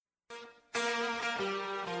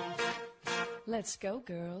Let's go,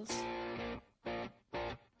 girls.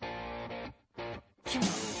 Come on.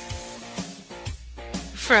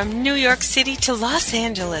 From New York City to Los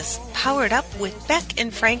Angeles, Powered Up with Beck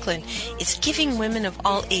and Franklin is giving women of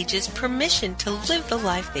all ages permission to live the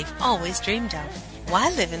life they've always dreamed of. Why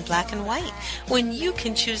live in black and white when you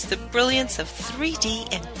can choose the brilliance of 3D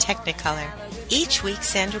and Technicolor? Each week,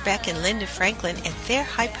 Sandra Beck and Linda Franklin and their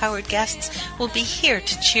high-powered guests will be here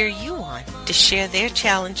to cheer you on, to share their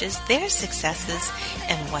challenges, their successes,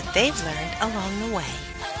 and what they've learned along the way.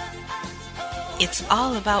 It's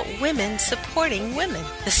all about women supporting women.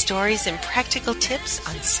 The stories and practical tips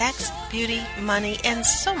on sex, beauty, money, and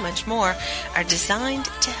so much more are designed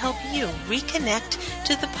to help you reconnect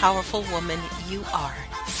to the powerful woman you are.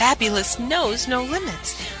 Fabulous knows no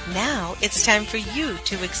limits. Now it's time for you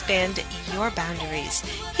to expand your boundaries.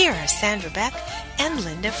 Here are Sandra Beck and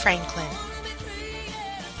Linda Franklin.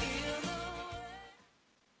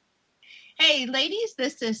 Hey, ladies,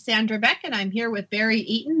 this is Sandra Beck, and I'm here with Barry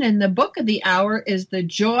Eaton, and the book of the hour is The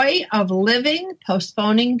Joy of Living,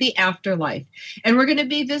 Postponing the Afterlife. And we're going to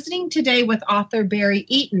be visiting today with author Barry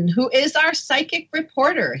Eaton, who is our psychic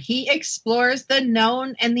reporter. He explores the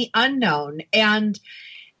known and the unknown. And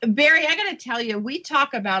Barry, I got to tell you, we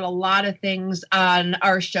talk about a lot of things on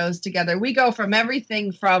our shows together. We go from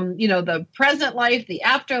everything from, the present life, the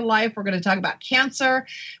afterlife. We're going to talk about cancer.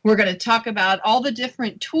 We're going to talk about all the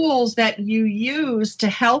different tools that you use to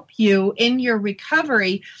help you in your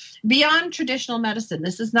recovery beyond traditional medicine.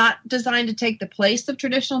 This is not designed to take the place of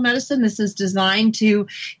traditional medicine. This is designed to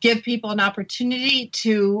give people an opportunity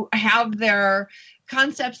to have their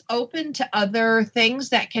concepts open to other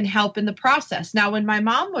things that can help in the process. Now, when my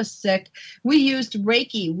mom was sick, we used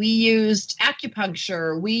Reiki, we used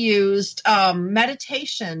acupuncture, we used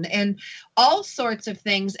meditation and all sorts of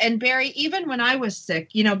things. And Barry, even when I was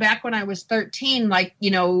sick, back when I was 13, like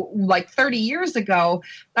 30 years ago,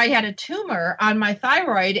 I had a tumor on my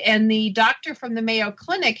thyroid, and the doctor from the Mayo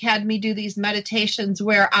Clinic had me do these meditations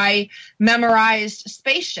where I memorized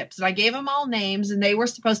spaceships, and I gave them all names, and they were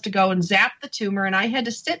supposed to go and zap the tumor, and I had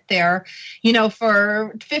to sit there,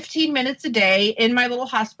 for 15 minutes a day in my little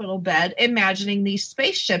hospital bed, imagining these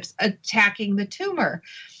spaceships attacking the tumor.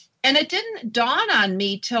 And it didn't dawn on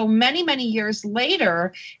me till many, many years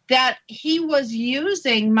later that he was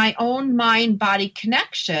using my own mind-body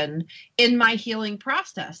connection in my healing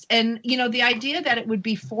process. And, the idea that it would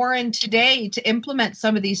be foreign today to implement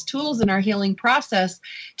some of these tools in our healing process,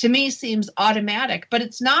 to me, seems automatic. But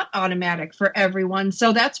it's not automatic for everyone.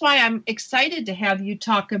 So that's why I'm excited to have you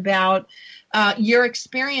talk about your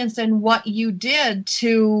experience and what you did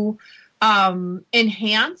to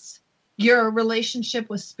enhance your relationship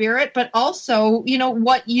with spirit, but also,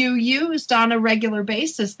 what you used on a regular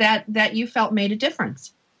basis that you felt made a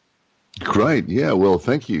difference. Great. Yeah. Well,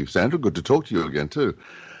 thank you, Sandra. Good to talk to you again, too.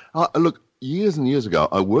 Look, years and years ago,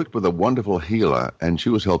 I worked with a wonderful healer, and she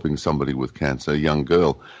was helping somebody with cancer, a young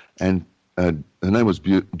girl, and her name was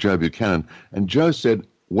Jo Buchanan. And Jo said,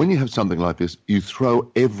 when you have something like this, you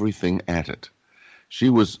throw everything at it.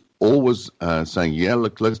 She was always saying,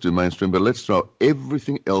 look, let's do mainstream, but let's throw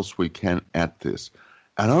everything else we can at this.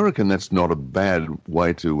 And I reckon that's not a bad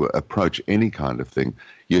way to approach any kind of thing.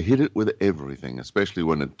 You hit it with everything, especially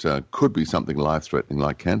when it could be something life-threatening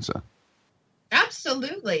like cancer.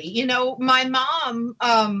 Absolutely. My mom,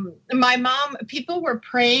 people were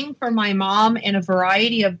praying for my mom in a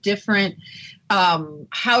variety of different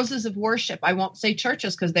houses of worship. I won't say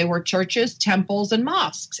churches because they were churches, temples, and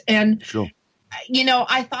mosques. And sure.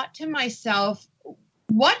 I thought to myself,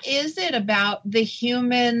 what is it about the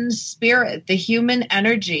human spirit, the human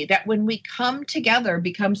energy, that when we come together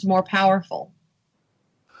becomes more powerful?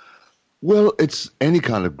 Well, it's any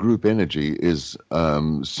kind of group energy is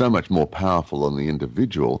so much more powerful than the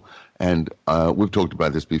individual. And we've talked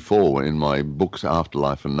about this before in my books,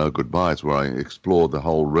 Afterlife and No Goodbyes, where I explore the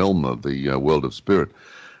whole realm of the world of spirit.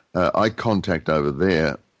 I contact over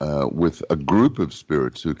there with a group of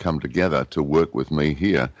spirits who come together to work with me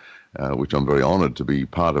here, which I'm very honored to be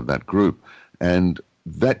part of that group. And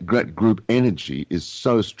that great group energy is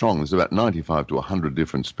so strong. There's about 95 to 100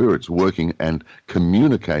 different spirits working and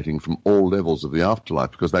communicating from all levels of the afterlife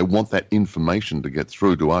because they want that information to get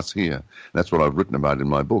through to us here. That's what I've written about in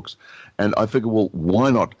my books. And I figure, well, why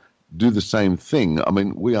not do the same thing? I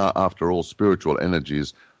mean, we are, after all, spiritual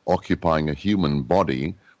energies occupying a human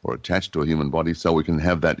body or attached to a human body so we can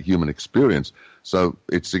have that human experience. So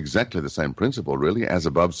it's exactly the same principle, really, as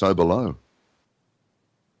above, so below.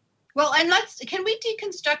 Well, and can we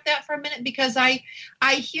deconstruct that for a minute? Because I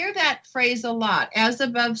hear that phrase a lot, as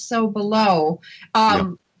above, so below.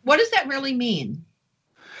 What does that really mean?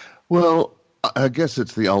 Well, I guess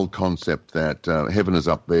it's the old concept that heaven is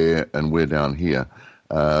up there and we're down here.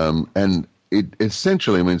 And it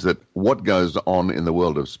essentially means that what goes on in the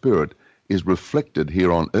world of spirit is reflected here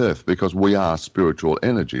on earth, because we are spiritual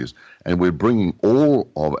energies, and we're bringing all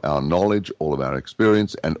of our knowledge, all of our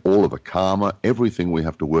experience, and all of the karma, everything we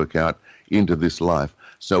have to work out into this life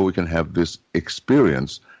so we can have this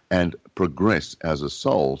experience and progress as a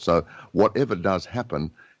soul. So whatever does happen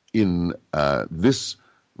in this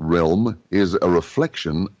realm is a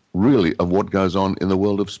reflection, really, of what goes on in the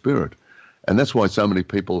world of spirit. And that's why so many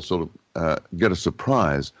people sort of get a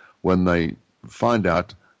surprise when they find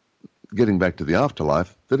out, getting back to the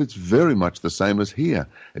afterlife, that it's very much the same as here.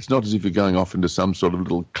 It's not as if you're going off into some sort of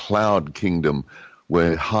little cloud kingdom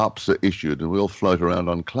where harps are issued and we all float around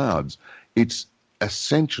on clouds. It's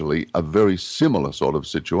essentially a very similar sort of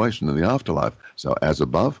situation in the afterlife. So as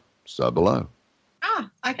above, so below.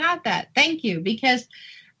 I got that. Thank you. Because,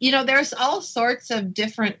 there's all sorts of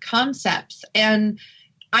different concepts. And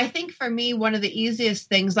I think for me, one of the easiest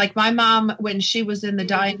things, like my mom, when she was in the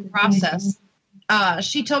dying process,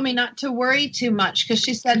 she told me not to worry too much, because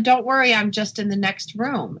she said, don't worry, I'm just in the next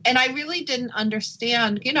room. And I really didn't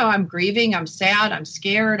understand, I'm grieving, I'm sad, I'm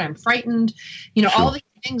scared, I'm frightened, sure. All these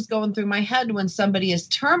things going through my head when somebody is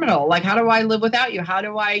terminal. Like, how do I live without you? How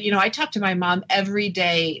do I, I talk to my mom every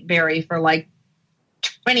day, Barry, for like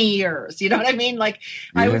 20 years. You know what I mean? Like,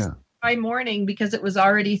 yeah. I was by morning, because it was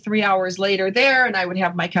already 3 hours later there, and I would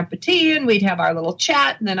have my cup of tea and we'd have our little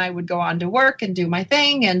chat, and then I would go on to work and do my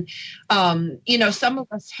thing. And, some of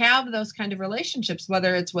us have those kind of relationships,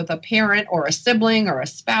 whether it's with a parent or a sibling or a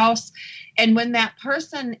spouse. And when that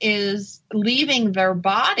person is leaving their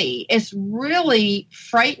body, it's really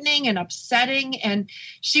frightening and upsetting. And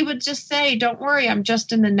she would just say, don't worry, I'm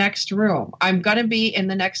just in the next room. I'm going to be in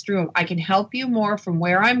the next room. I can help you more from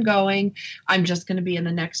where I'm going. I'm just going to be in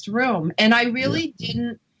the next room. And I really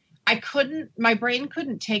my brain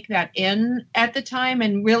couldn't take that in at the time.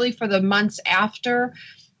 And really for the months after,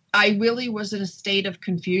 I really was in a state of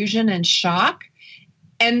confusion and shock.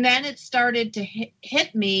 And then it started to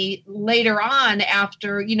hit me later on,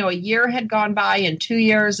 after, a year had gone by, and 2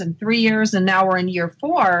 years and 3 years, and now we're in year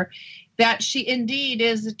 4, that she indeed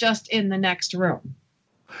is just in the next room.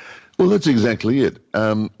 Well, that's exactly it.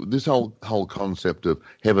 This whole concept of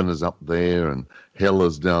heaven is up there and hell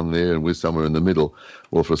is down there and we're somewhere in the middle.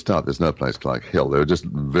 Well, for a start, there's no place like hell. There are just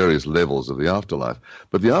various levels of the afterlife.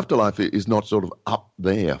 But the afterlife is not sort of up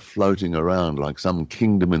there floating around like some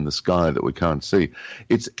kingdom in the sky that we can't see.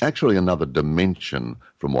 It's actually another dimension,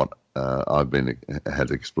 from what I've had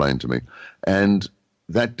explained to me. And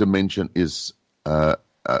that dimension is a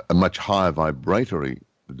much higher vibratory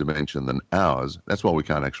dimension than ours. That's why we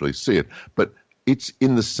can't actually see it. But it's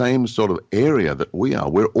in the same sort of area that we are.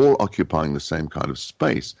 We're all occupying the same kind of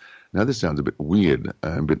space. Now, this sounds a bit weird,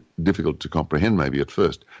 a bit difficult to comprehend maybe at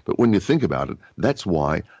first. But when you think about it, that's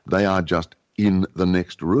why they are just in the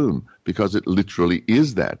next room, because it literally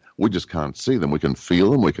is that. We just can't see them. We can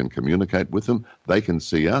feel them. We can communicate with them. They can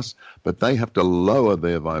see us, but they have to lower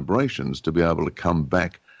their vibrations to be able to come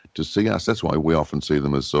back to see us. That's why we often see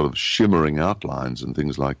them as sort of shimmering outlines and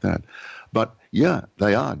things like that. But yeah,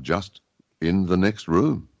 they are just in the next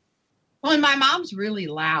room. Well, and my mom's really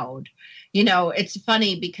loud. It's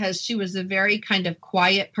funny because she was a very kind of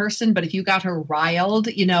quiet person, but if you got her riled,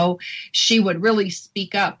 she would really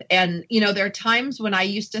speak up. And, there are times when I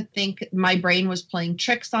used to think my brain was playing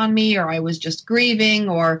tricks on me, or I was just grieving,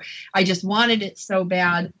 or I just wanted it so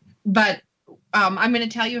bad. But I'm going to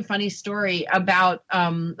tell you a funny story about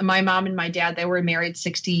my mom and my dad. They were married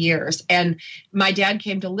 60 years, and my dad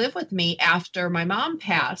came to live with me after my mom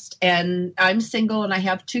passed. And I'm single, and I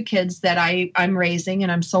have 2 kids that I'm raising, and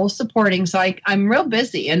I'm soul supporting. So I'm real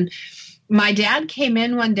busy. And my dad came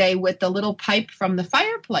in one day with the little pipe from the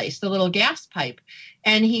fireplace, the little gas pipe.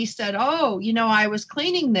 And he said, I was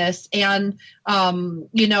cleaning this, and, I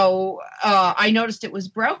noticed it was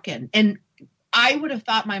broken. And I would have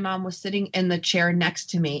thought my mom was sitting in the chair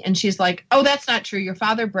next to me. And she's like, oh, that's not true. Your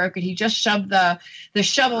father broke it. He just shoved the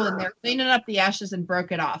shovel in there, cleaning up the ashes, and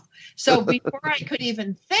broke it off. So before I could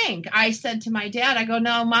even think, I said to my dad, I go,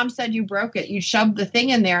 no, Mom said you broke it. You shoved the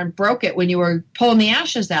thing in there and broke it when you were pulling the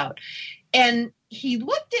ashes out. And he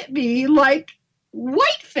looked at me like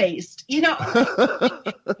white-faced,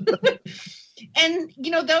 And,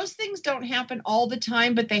 those things don't happen all the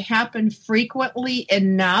time, but they happen frequently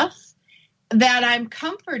enough that I'm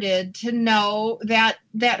comforted to know that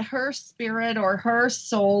her spirit or her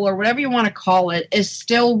soul or whatever you want to call it is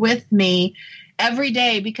still with me, every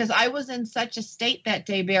day because I was in such a state that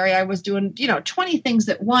day, Barry. I was doing, 20 things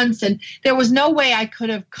at once, and there was no way I could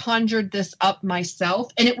have conjured this up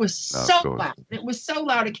myself. And it was so loud. It was so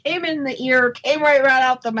loud. It came in the ear, came right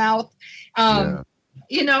out the mouth. And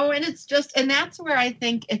it's just, and that's where I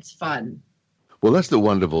think it's fun. Well, that's the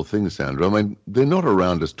wonderful thing, Sandra. I mean, they're not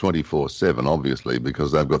around us 24/7, obviously,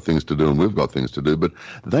 because they've got things to do and we've got things to do, but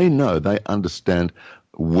they know, they understand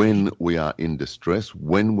when we are in distress,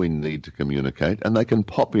 when we need to communicate, and they can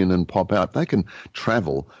pop in and pop out. They can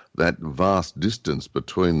travel that vast distance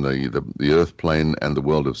between the earth plane and the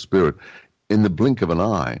world of spirit in the blink of an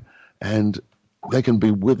eye, and they can be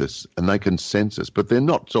with us and they can sense us, but they're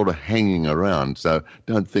not sort of hanging around. So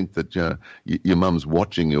don't think that your mum's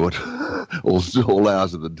watching you at all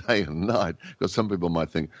hours of the day and night, because some people might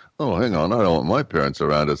think, oh, hang on, I don't want my parents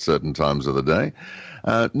around at certain times of the day.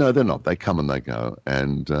 No, they're not. They come and they go,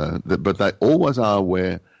 and but they always are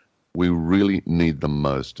where we really need them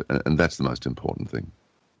most, and that's the most important thing.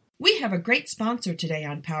 We have a great sponsor today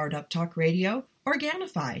on Powered Up Talk Radio,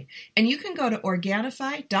 Organifi, and you can go to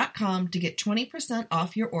Organifi.com to get 20%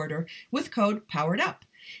 off your order with code POWEREDUP.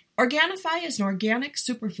 Organifi is an organic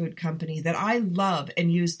superfood company that I love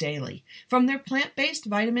and use daily. From their plant-based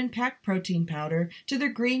vitamin-packed protein powder to their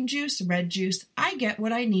green juice, red juice, I get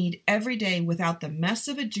what I need every day without the mess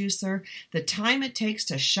of a juicer, the time it takes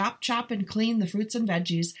to chop, and clean the fruits and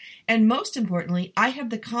veggies, and most importantly, I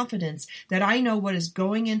have the confidence that I know what is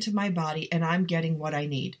going into my body and I'm getting what I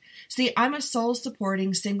need. See, I'm a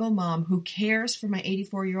soul-supporting single mom who cares for my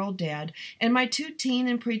 84-year-old dad and my 2 teen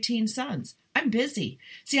and preteen sons. I'm busy.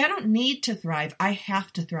 See, I don't need to thrive. I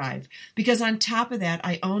have to thrive. Because on top of that,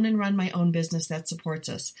 I own and run my own business that supports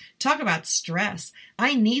us. Talk about stress.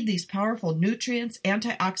 I need these powerful nutrients,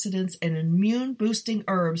 antioxidants, and immune-boosting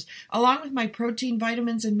herbs, along with my protein,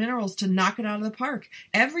 vitamins, and minerals to knock it out of the park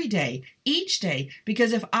every day, each day.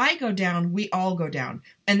 Because if I go down, we all go down.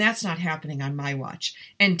 And that's not happening on my watch.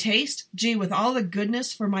 And taste, gee, with all the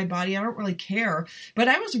goodness for my body, I don't really care. But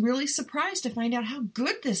I was really surprised to find out how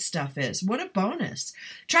good this stuff is. What a bonus.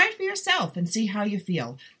 Try it for yourself and see how you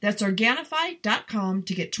feel. That's Organifi.com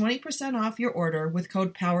to get 20% off your order with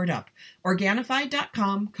code POWEREDUP.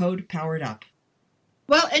 Organifi.com, code POWEREDUP.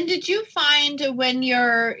 Well, and did you find when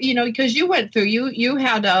you're, because you went through, you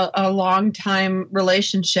had a long time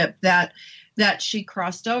relationship that she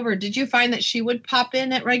crossed over. Did you find that she would pop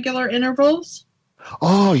in at regular intervals?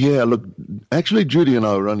 Oh, yeah. Look, actually, Judy and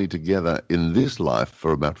I were only together in this life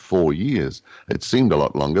for about 4 years. It seemed a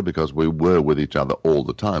lot longer because we were with each other all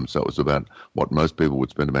the time. So it was about what most people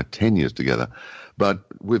would spend about 10 years together. But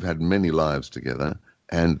we've had many lives together.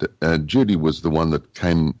 And Judy was the one that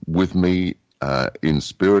came with me in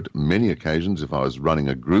spirit many occasions. If I was running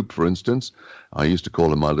a group, for instance, I used to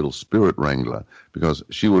call her my little spirit wrangler because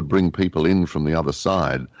she would bring people in from the other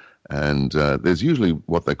side. And there's usually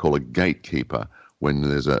what they call a gatekeeper when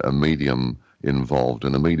there's a medium involved.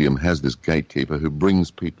 And a medium has this gatekeeper who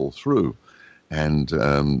brings people through. And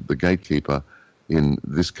the gatekeeper in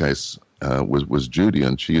this case was Judy,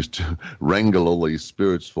 and she used to wrangle all these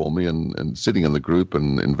spirits for me, and sitting in the group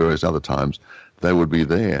and in various other times, they would be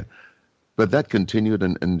there. But that continued,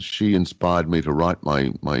 and she inspired me to write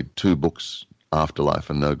my 2 books,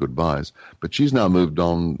 Afterlife and No Goodbyes. But she's now moved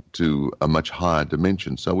on to a much higher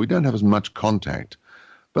dimension, so we don't have as much contact.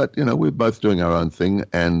 But, we're both doing our own thing,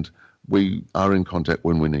 and we are in contact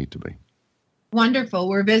when we need to be. Wonderful.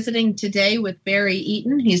 We're visiting today with Barry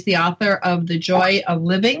Eaton. He's the author of The Joy of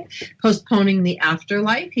Living, Postponing the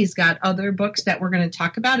Afterlife. He's got other books that we're going to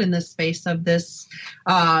talk about in the space of this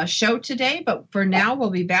show today. But for now,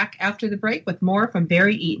 we'll be back after the break with more from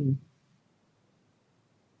Barry Eaton.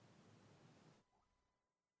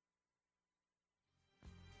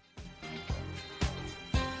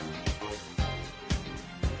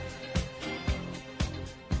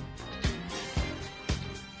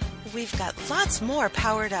 We've got lots more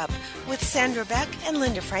Powered Up with Sandra Beck and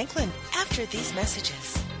Linda Franklin after these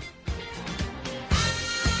messages.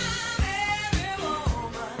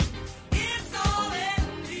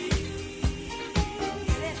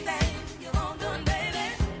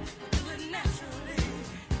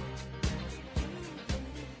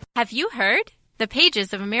 Have you heard? The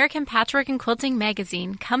pages of American Patchwork and Quilting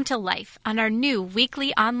magazine come to life on our new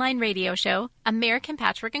weekly online radio show, American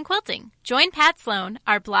Patchwork and Quilting. Join Pat Sloan,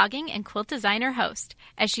 our blogging and quilt designer host,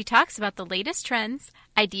 as she talks about the latest trends,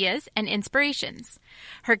 ideas, and inspirations.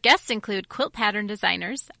 Her guests include quilt pattern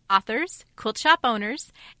designers, authors, quilt shop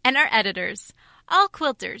owners, and our editors, all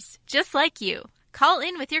quilters, just like you. Call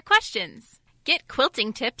in with your questions. Get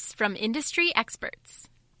quilting tips from industry experts.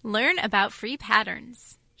 Learn about free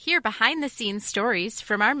patterns. Hear behind-the-scenes stories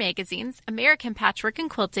from our magazines, American Patchwork and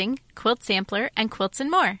Quilting, Quilt Sampler, and Quilts and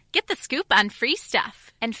More. Get the scoop on free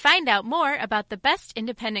stuff and find out more about the best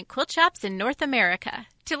independent quilt shops in North America.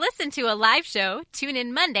 To listen to a live show, tune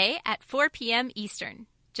in Monday at 4 p.m. Eastern.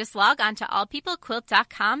 Just log on to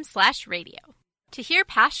allpeoplequilt.com/radio. To hear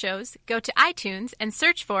past shows, go to iTunes and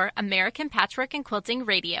search for American Patchwork and Quilting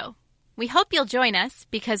Radio. We hope you'll join us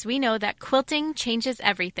because we know that quilting changes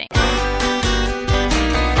everything.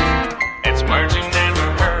 It's merging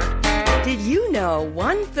never heard. Did you know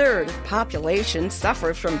 1/3 of the population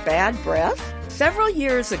suffers from bad breath? Several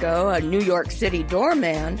years ago, a New York City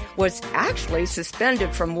doorman was actually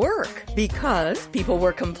suspended from work because people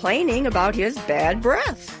were complaining about his bad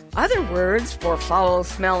breath. Other words for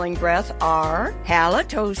foul-smelling breath are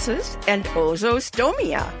halitosis and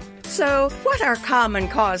ozostomia. So, what are common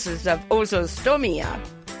causes of ozostomia?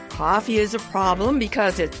 Coffee is a problem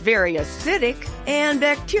because it's very acidic, and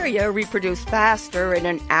bacteria reproduce faster in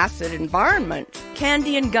an acid environment.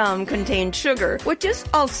 Candy and gum contain sugar, which is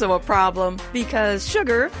also a problem because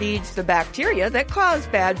sugar feeds the bacteria that cause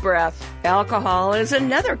bad breath. Alcohol is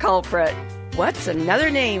another culprit. What's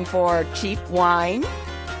another name for cheap wine?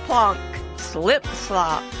 Plonk, slip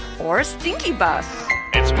slop, or stinky bus.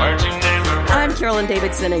 It's merging never heard. I'm Carolyn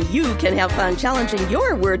Davidson, and you can have fun challenging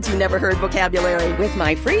your words you never heard vocabulary with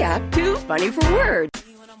my free app, Too Funny for Words.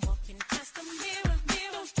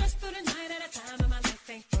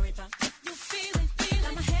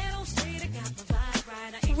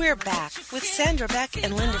 We're back with Sandra Beck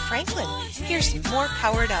and Linda Franklin. Here's more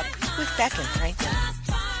Powered Up with Beck and Franklin.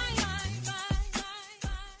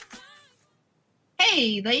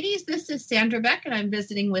 Hey, ladies, this is Sandra Beck, and I'm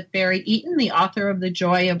visiting with Barry Eaton, the author of The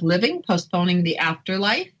Joy of Living, Postponing the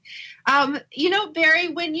Afterlife. Barry,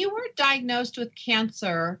 when you were diagnosed with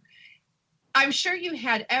cancer, I'm sure you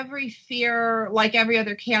had every fear like every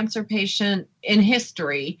other cancer patient in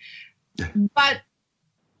history. But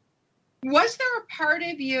was there a part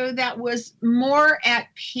of you that was more at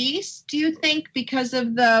peace, do you think, because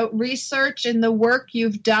of the research and the work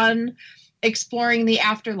you've done exploring the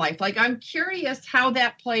afterlife? Like, I'm curious how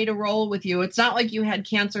that played a role with you. It's not like you had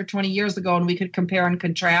cancer 20 years ago and we could compare and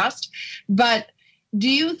contrast, but do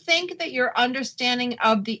you think that your understanding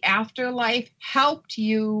of the afterlife helped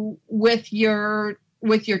you with your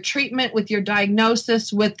treatment, with your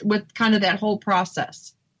diagnosis, with kind of that whole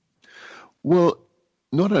process? Well,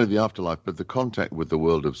 not only the afterlife, but the contact with the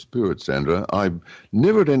world of spirit, Sandra. I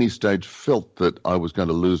never at any stage felt that I was going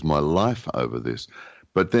to lose my life over this.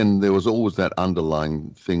 But then there was always that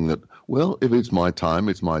underlying thing that, well, if it's my time,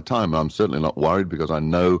 it's my time. I'm certainly not worried because I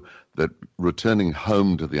know that returning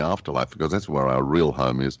home to the afterlife, because that's where our real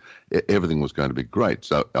home is, everything was going to be great.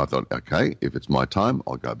 So I thought, okay, if it's my time,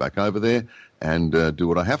 I'll go back over there and do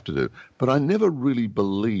what I have to do. But I never really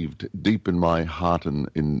believed deep in my heart and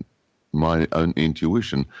in my own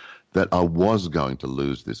intuition that I was going to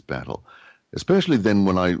lose this battle. Especially then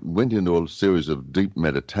when I went into a series of deep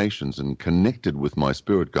meditations and connected with my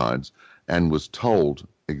spirit guides and was told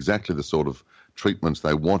exactly the sort of treatments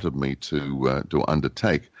they wanted me to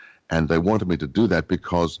undertake. And they wanted me to do that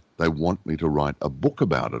because they want me to write a book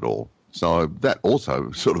about it all. So that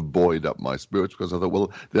also sort of buoyed up my spirits because I thought,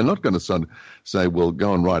 well, they're not going to say, well,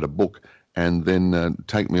 go and write a book and then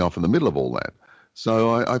take me off in the middle of all that.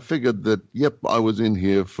 So I figured that, yep, I was in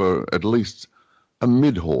here for at least a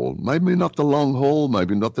mid-haul, maybe not the long haul,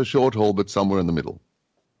 maybe not the short haul, but somewhere in the middle.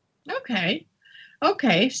 Okay.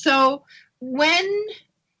 So when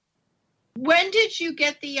did you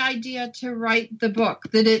get the idea to write the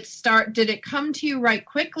book? Did it come to you right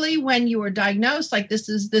quickly when you were diagnosed? Like, this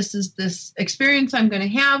is this experience I'm going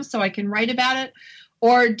to have, so I can write about it?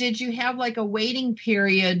 Or did you have like a waiting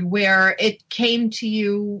period where it came to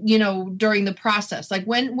you, during the process? Like,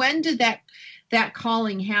 when did that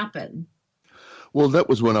calling happen? Well, that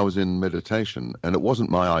was when I was in meditation, and it wasn't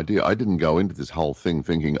my idea. I didn't go into this whole thing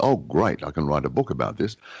thinking, oh, great, I can write a book about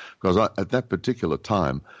this, because at that particular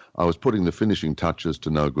time, I was putting the finishing touches to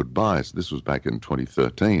No Goodbyes. This was back in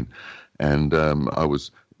 2013, and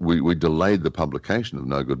we delayed the publication of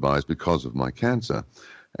No Goodbyes because of my cancer.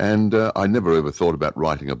 And I never ever thought about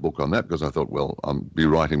writing a book on that because I thought, well, I'll be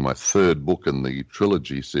writing my third book in the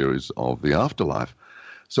trilogy series of The Afterlife.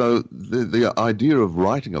 So the idea of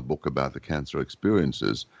writing a book about the cancer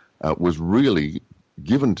experiences was really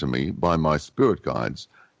given to me by my spirit guides,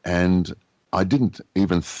 and I didn't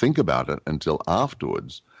even think about it until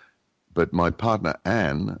afterwards. But my partner,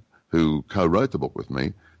 Anne, who co-wrote the book with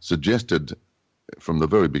me, suggested from the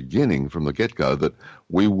very beginning, from the get-go, that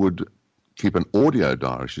we would keep an audio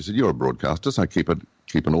diary. She said, "You're a broadcaster, so keep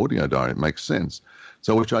an audio diary. It makes sense."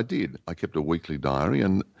 So which I did. I kept a weekly diary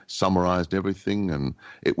and summarized everything, and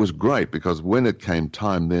it was great because when it came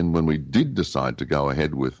time then when we did decide to go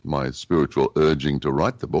ahead with my spiritual urging to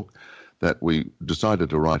write the book, that we decided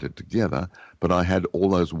to write it together, but I had all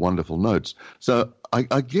those wonderful notes. So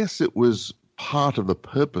I guess it was part of the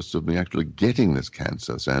purpose of me actually getting this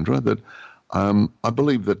cancer, Sandra, that I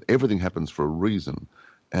believe that everything happens for a reason.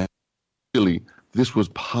 And really, this was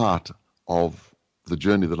part of the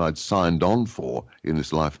journey that I'd signed on for in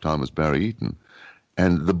this lifetime as Barry Eaton.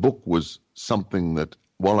 And the book was something that,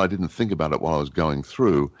 while I didn't think about it while I was going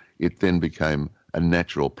through, it then became a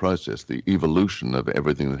natural process, the evolution of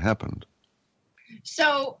everything that happened.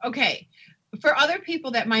 So, okay, for other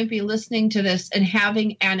people that might be listening to this and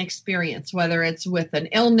having an experience, whether it's with an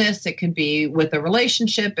illness, it could be with a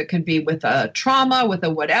relationship, it could be with a trauma, with a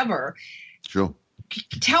whatever. Sure.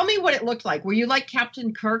 Tell me what it looked like. Were you like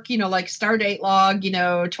Captain Kirk, like Stardate log,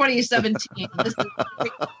 2017, this is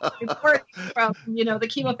reporting from, the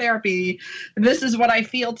chemotherapy. This is what I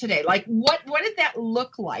feel today. Like, what did that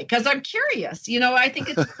look like? Because I'm curious, I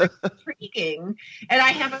think it's intriguing. And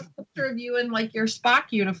I have a picture of you in like your Spock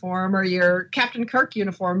uniform or your Captain Kirk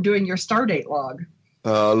uniform doing your Stardate log.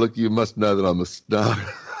 Look, you must know that I'm a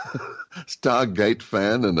Stargate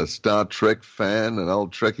fan and a Star Trek fan, an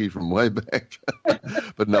old Trekkie from way back.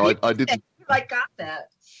 But no, I didn't. I got that.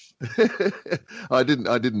 I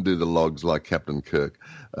didn't do the logs like Captain Kirk.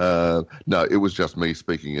 No, it was just me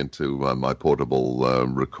speaking into my portable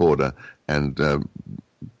recorder and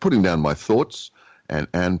putting down my thoughts, and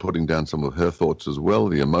Anne putting down some of her thoughts as well,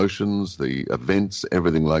 the emotions, the events,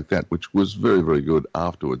 everything like that, which was very, very good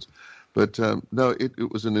afterwards. But no,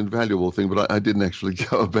 it was an invaluable thing, but I didn't actually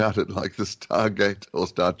go about it like the Stargate or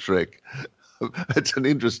Star Trek. It's an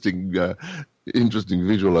interesting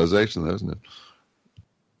visualization, though, isn't it?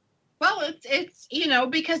 Well, it's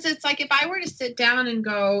because it's like if I were to sit down and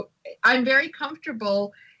go, I'm very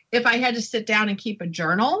comfortable if I had to sit down and keep a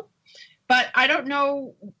journal, but I don't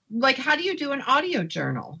know, like, how do you do an audio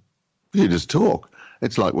journal? You just talk.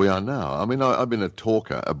 It's like we are now. I mean, I've been a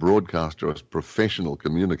talker, a broadcaster, a professional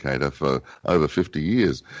communicator for over 50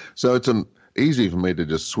 years. So it's easy for me to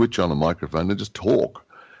just switch on a microphone and just talk.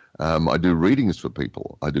 I do readings for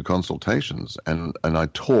people. I do consultations, and I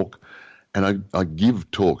talk, and I give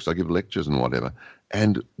talks. I give lectures and whatever.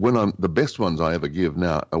 And when the best ones I ever give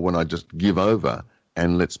now are when I just give over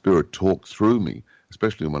and let Spirit talk through me,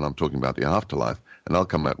 especially when I'm talking about the afterlife. And I'll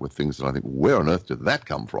come out with things that I think, where on earth did that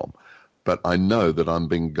come from? But I know that I'm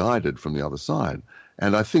being guided from the other side.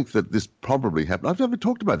 And I think that this probably happened. I've never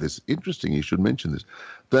talked about this. Interesting, you should mention this.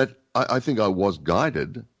 That I think I was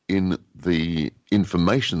guided in the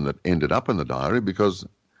information that ended up in the diary because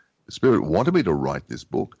Spirit wanted me to write this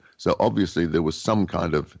book. So obviously there was some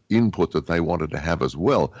kind of input that they wanted to have as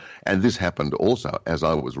well. And this happened also as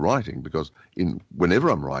I was writing, because whenever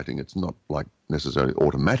I'm writing, it's not like necessarily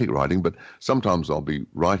automatic writing, but sometimes I'll be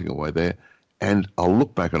writing away there, and I'll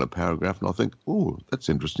look back on a paragraph and I'll think, oh, that's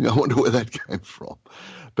interesting. I wonder where that came from.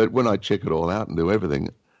 But when I check it all out and do everything,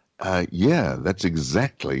 yeah, that's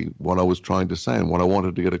exactly what I was trying to say and what I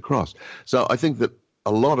wanted to get across. So I think that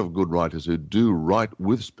a lot of good writers who do write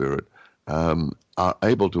with Spirit are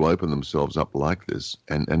able to open themselves up like this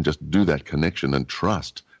and just do that connection and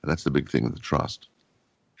trust. And that's the big thing, the trust.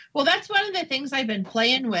 Well, that's one of the things I've been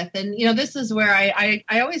playing with. And, this is where I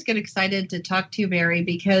always get excited to talk to you, Barry,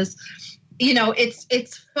 because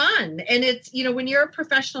it's fun. And it's, when you're a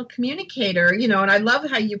professional communicator, and I love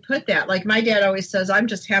how you put that. Like my dad always says, I'm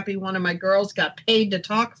just happy one of my girls got paid to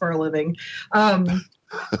talk for a living. But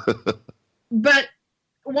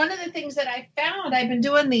one of the things that I found, I've been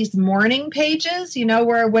doing these morning pages,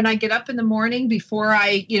 where when I get up in the morning before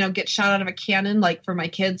I, get shot out of a cannon, like for my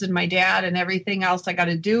kids and my dad and everything else I got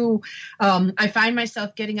to do, I find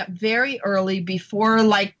myself getting up very early before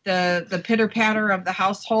like the pitter patter of the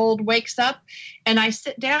household wakes up. And I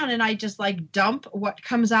sit down and I just like dump what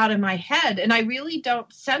comes out of my head, and I really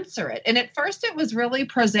don't censor it. And at first it was really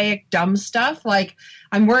prosaic, dumb stuff like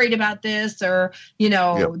I'm worried about this, or,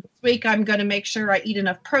 This week I'm going to make sure I eat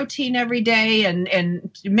enough protein every day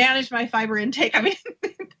and manage my fiber intake. I mean,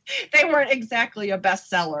 they weren't exactly a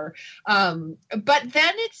bestseller. But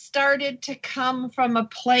then it started to come from a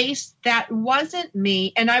place that wasn't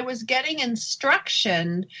me, and I was getting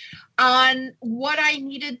instruction on what I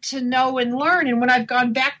needed to know and learn. And when I've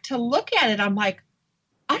gone back to look at it, I'm like,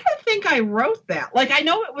 I don't think I wrote that. Like, I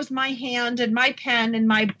know it was my hand and my pen and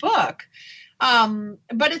my book.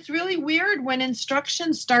 But it's really weird when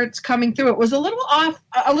instruction starts coming through. It was a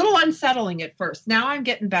little unsettling at first. Now I'm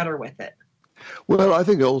getting better with it. Well, I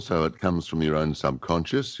think also it comes from your own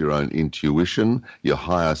subconscious, your own intuition, your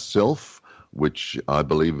higher self, which I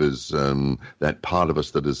believe is that part of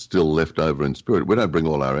us that is still left over in spirit. We don't bring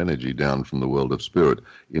all our energy down from the world of spirit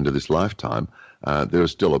into this lifetime. There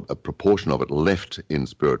is still a proportion of it left in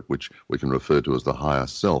spirit, which we can refer to as the higher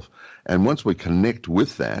self. And once we connect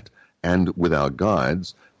with that and with our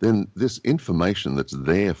guides, then this information that's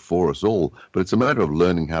there for us all, but it's a matter of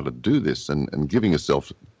learning how to do this and giving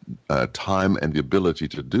yourself time and the ability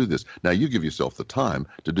to do this. Now, you give yourself the time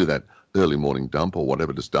to do that early morning dump or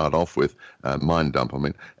whatever to start off with, mind dump, I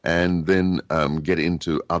mean, and then get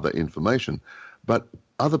into other information. But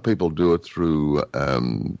other people do it through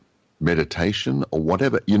meditation or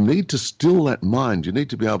whatever. You need to still that mind. You need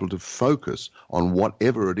to be able to focus on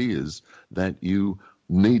whatever it is that you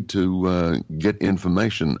need to get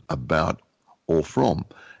information about or from.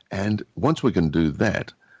 And once we can do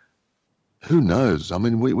that, who knows? I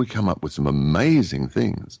mean, we come up with some amazing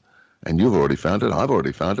things. And you've already found it, I've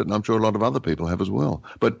already found it, and I'm sure a lot of other people have as well.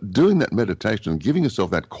 But doing that meditation, giving yourself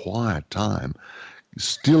that quiet time,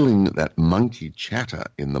 stilling that monkey chatter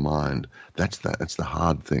in the mind, that's the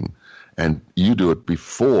hard thing. And you do it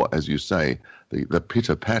before, as you say, the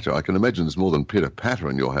pitter-patter. I can imagine there's more than pitter-patter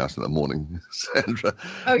in your house in the morning, Sandra.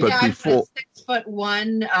 Oh, but yeah, before... I'm a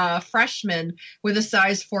 6'1" freshman with a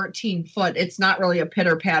size 14 foot. It's not really a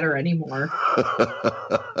pitter-patter anymore.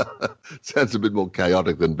 Sounds a bit more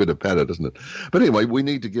chaotic than pitter-patter, doesn't it? But anyway, we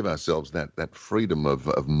need to give ourselves that freedom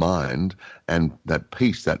of mind and that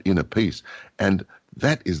peace, that inner peace. And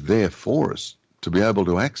that is there for us to be able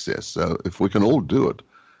to access. So if we can all do it,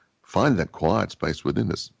 find that quiet space within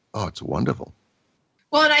us. Oh, it's wonderful.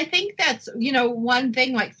 Well, and I think that's, one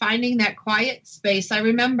thing, like finding that quiet space. I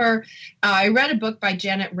remember I read a book by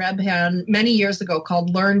Janet Rebhan many years ago called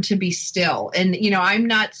Learn to Be Still. And, I'm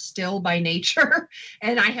not still by nature,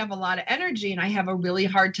 and I have a lot of energy, and I have a really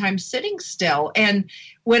hard time sitting still. And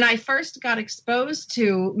when I first got exposed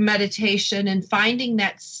to meditation and finding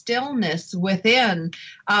that stillness within,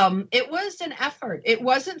 it was an effort. It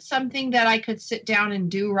wasn't something that I could sit down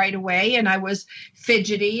and do right away. And I was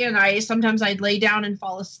fidgety, and sometimes I'd lay down and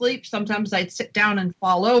fall asleep. Sometimes I'd sit down and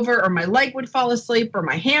fall over, or my leg would fall asleep, or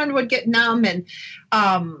my hand would get numb. And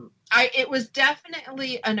it was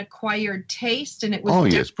definitely an acquired taste, and it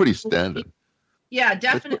was yes, pretty standard. Yeah,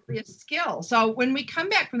 definitely a skill. So when we come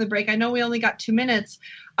back from the break, I know we only got 2 minutes.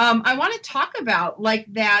 I want to talk about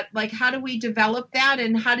how do we develop that,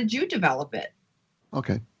 and how did you develop it?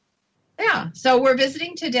 Okay. Yeah. So we're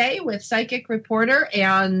visiting today with psychic reporter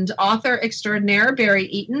and author extraordinaire Barry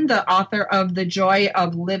Eaton, the author of The Joy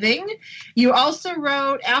of Living. You also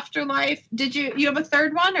wrote Afterlife. Did you have a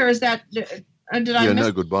third one, or is that did I miss?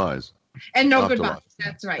 No Goodbyes. And No Afterlife. Goodbyes.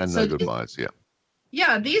 That's right. And No Goodbyes. Yeah.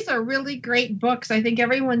 Yeah, these are really great books. I think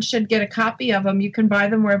everyone should get a copy of them. You can buy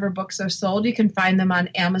them wherever books are sold. You can find them on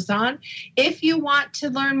Amazon. If you want to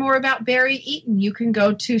learn more about Barry Eaton, you can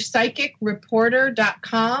go to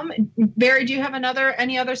psychicreporter.com. Barry, do you have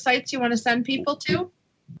any other sites you want to send people to?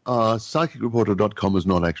 Psychicreporter.com is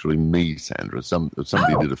not actually me, Sandra.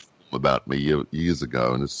 Somebody did a film about me years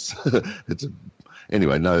ago, and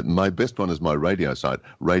anyway, no, my best one is my radio site,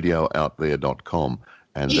 radioutthere.com,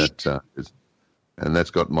 and that is... And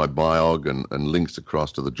that's got my biog and links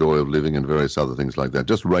across to The Joy of Living and various other things like that.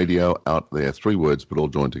 Just Radio Out There, 3 words, but all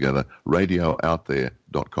joined together,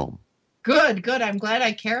 radioutthere.com. Good. I'm glad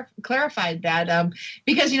I clarified that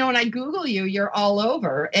because, when I Google you, you're all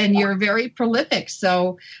over and you're very prolific.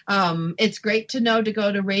 So it's great to know to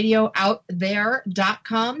go to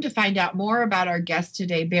radioutthere.com to find out more about our guest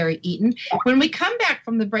today, Barry Eaton. When we come back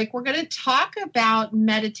from the break, we're going to talk about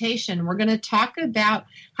meditation. We're going to talk about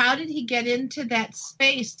how did he get into that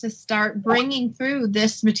space to start bringing through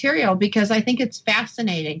this material, because I think it's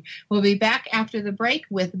fascinating. We'll be back after the break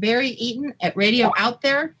with Barry Eaton at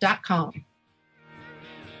radioutthere.com.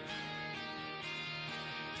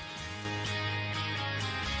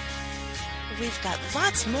 We've got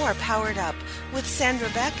lots more Powered Up with Sandra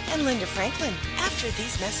Beck and Linda Franklin after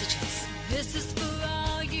these messages. This is for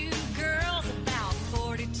all you girls about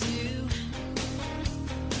 42.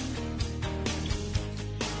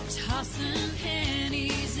 Tossing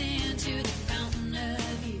pennies into the fountain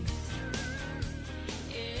of youth.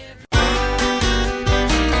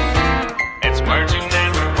 It's merging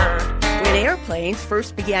never heard. When airplanes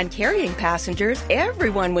first began carrying passengers,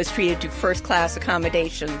 everyone was treated to first-class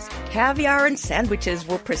accommodations. Caviar and sandwiches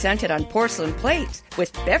were presented on porcelain plates,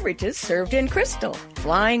 with beverages served in crystal.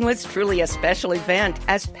 Flying was truly a special event,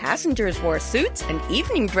 as passengers wore suits and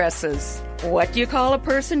evening dresses. What do you call a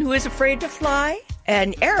person who is afraid to fly?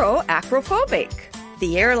 An aeroacrophobic.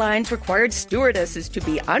 The airlines required stewardesses to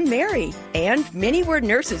be unmarried, and many were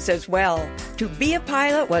nurses as well. To be a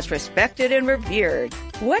pilot was respected and revered.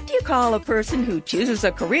 What do you call a person who chooses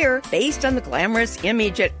a career based on the glamorous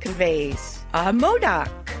image it conveys? A MODOK.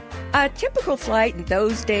 A typical flight in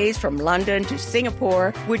those days from London to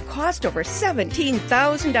Singapore would cost over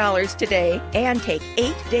 $17,000 today and take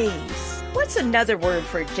 8 days. What's another word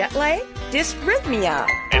for jet lag? Dysrhythmia.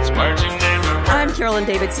 It's Merging Never Hurt. I'm Carolyn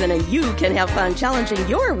Davidson, and you can have fun challenging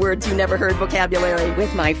your words you never heard vocabulary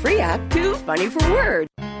with my free app, Too Funny for Word.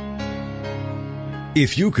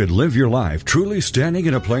 If you could live your life truly standing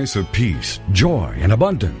in a place of peace, joy, and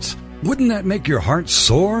abundance, wouldn't that make your heart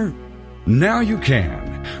soar? Now you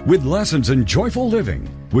can, with Lessons in Joyful Living,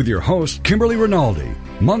 with your host, Kimberly Rinaldi,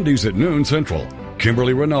 Mondays at noon Central.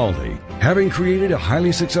 Kimberly Rinaldi, having created a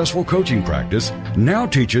highly successful coaching practice, now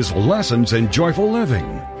teaches lessons in joyful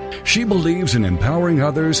living. She believes in empowering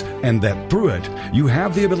others and that through it, you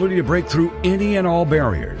have the ability to break through any and all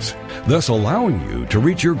barriers, thus allowing you to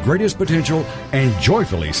reach your greatest potential and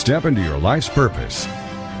joyfully step into your life's purpose.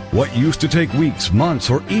 What used to take weeks, months,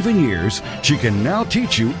 or even years, she can now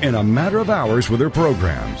teach you in a matter of hours with her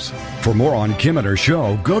programs. For more on Kim and her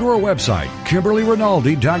show, go to her website,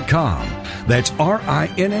 KimberlyRinaldi.com. That's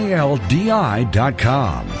RINALDI.com.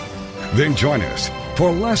 Then join us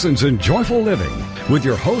for Lessons in Joyful Living with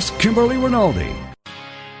your host, Kimberly Rinaldi.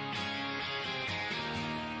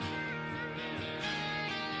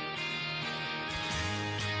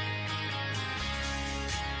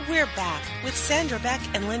 We're back with Sandra Beck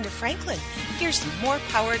and Linda Franklin. Here's more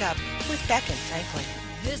Powered Up with Beck and Franklin.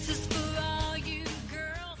 This is for all you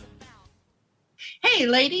girls about. Hey,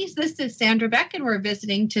 ladies, this is Sandra Beck, and we're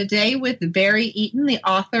visiting today with Barry Eaton, the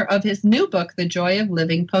author of his new book, The Joy of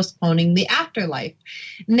Living, Postponing the Afterlife.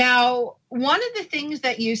 Now, one of the things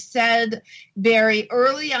that you said, Barry,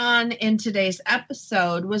 early on in today's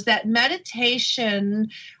episode was that meditation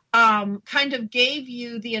kind of gave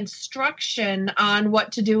you the instruction on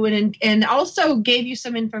what to do and also gave you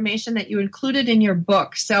some information that you included in your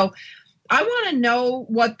book. So I want to know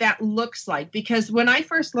what that looks like, because when I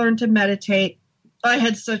first learned to meditate, I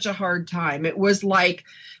had such a hard time. It was like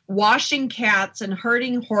washing cats and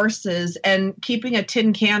herding horses and keeping a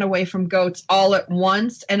tin can away from goats all at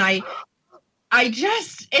once. And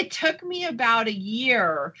it took me about a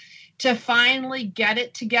year to finally get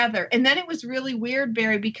it together. And then it was really weird,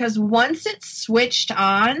 Barry, because once it switched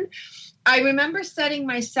on, I remember setting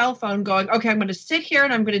my cell phone going, okay, I'm going to sit here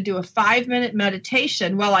and I'm going to do a 5-minute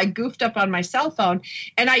meditation. Well, I goofed up on my cell phone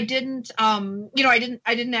and I didn't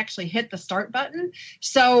actually hit the start button.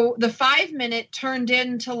 So the 5-minute turned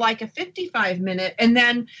into like a 55-minute. And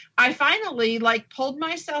then I finally pulled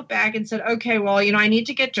myself back and said, okay, well, I need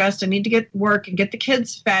to get dressed. I need to get work and get the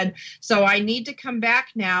kids fed. So I need to come back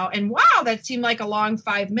now. And wow, that seemed like a long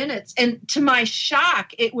 5 minutes. And to my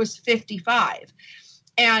shock, it was 55.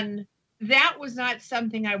 And that was not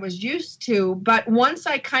something I was used to, but once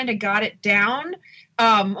I kind of got it down,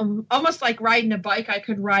 almost like riding a bike, I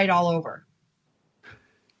could ride all over.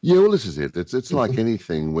 Yeah, well, this is it. It's like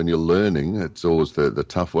anything. When you're learning, it's always the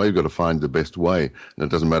tough way. You've got to find the best way. And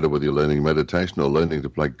it doesn't matter whether you're learning meditation or learning to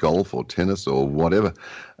play golf or tennis or whatever.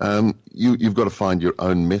 You've got to find your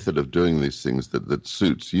own method of doing these things that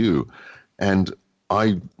suits you. And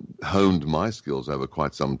I honed my skills over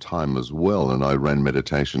quite some time as well, and I ran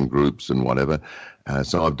meditation groups and whatever.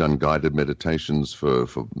 So I've done guided meditations for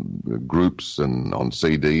groups and on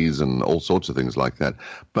CDs and all sorts of things like that.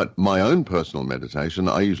 But my own personal meditation,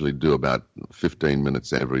 I usually do about 15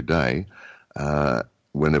 minutes every day.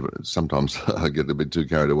 Sometimes I get a bit too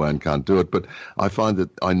carried away and can't do it, but I find that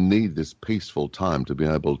I need this peaceful time to be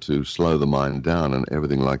able to slow the mind down and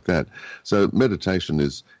everything like that. So meditation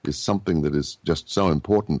is something that is just so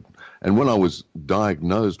important. And when I was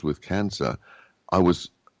diagnosed with cancer, I was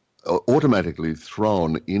automatically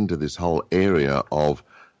thrown into this whole area of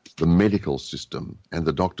the medical system, and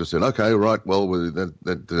the doctor said, okay, right, well,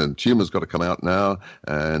 that tumor's got to come out now.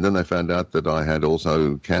 And then they found out that I had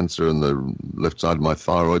also cancer in the left side of my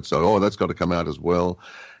thyroid, so that's got to come out as well.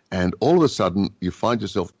 And all of a sudden you find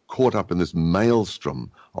yourself caught up in this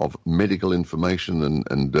maelstrom of medical information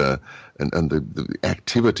and the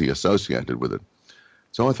activity associated with it.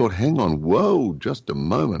 So I thought, hang on, whoa, just a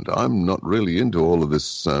moment. I'm not really into all of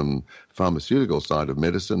this pharmaceutical side of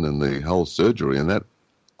medicine and the whole surgery and that.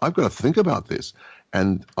 I've got to think about this.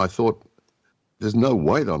 And I thought, there's no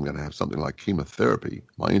way that I'm going to have something like chemotherapy.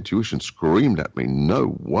 My intuition screamed at me,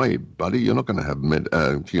 no way, buddy, you're not going to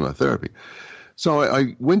have chemotherapy. So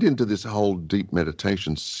I went into this whole deep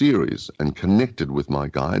meditation series and connected with my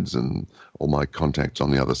guides and all my contacts on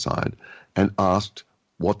the other side and asked,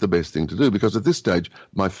 what the best thing to do, because at this stage,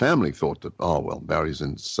 my family thought that, oh, well, Barry's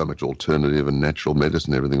in so much alternative and natural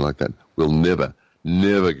medicine, everything like that. We'll never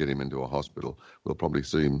get him into a hospital. We'll probably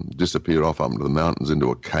see him disappear off up into the mountains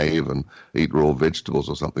into a cave and eat raw vegetables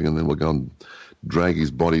or something, and then we'll go and drag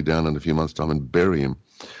his body down in a few months' time and bury him.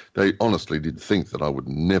 They honestly did think that I would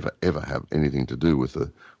never, ever have anything to do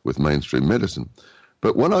with mainstream medicine.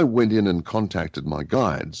 But when I went in and contacted my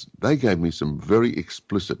guides, they gave me some very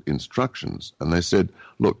explicit instructions. And they said,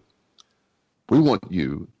 look, we want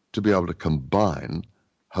you to be able to combine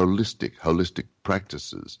holistic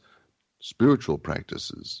practices, spiritual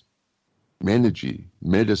practices, energy,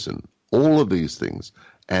 medicine, all of these things.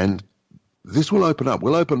 And this will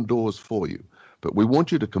we'll open doors for you. But we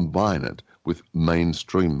want you to combine it with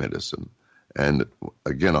mainstream medicine. And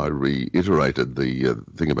again, I reiterated the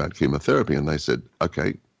thing about chemotherapy, and they said,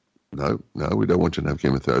 okay, no, we don't want you to have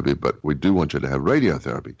chemotherapy, but we do want you to have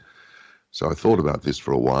radiotherapy. So I thought about this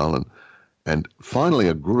for a while and finally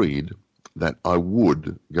agreed that I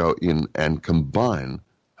would go in and combine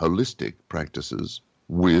holistic practices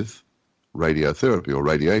with radiotherapy, or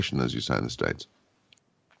radiation, as you say in the States.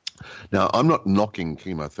 Now, I'm not knocking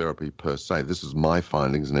chemotherapy per se. This is my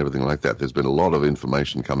findings and everything like that. There's been a lot of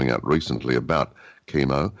information coming out recently about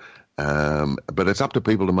chemo, but it's up to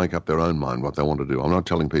people to make up their own mind what they want to do. I'm not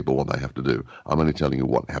telling people what they have to do. I'm only telling you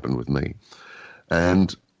what happened with me.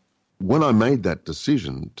 And when I made that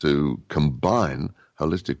decision to combine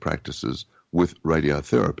holistic practices with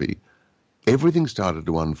radiotherapy, everything started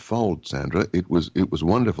to unfold, Sandra. It was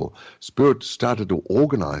wonderful. Spirit started to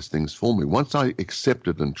organize things for me. Once I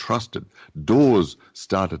accepted and trusted, doors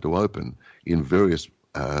started to open in various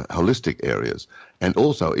holistic areas, and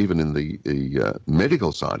also even in the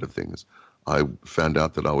medical side of things. I found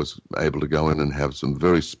out that I was able to go in and have some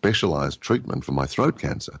very specialized treatment for my throat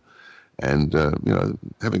cancer. And,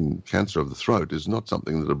 having cancer of the throat is not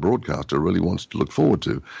something that a broadcaster really wants to look forward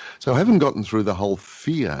to. So having gotten through the whole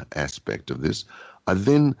fear aspect of this, I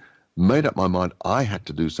then made up my mind I had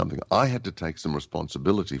to do something. I had to take some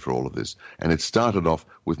responsibility for all of this. And it started off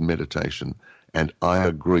with meditation. And I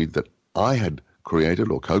agreed that I had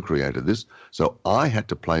created or co-created this, so I had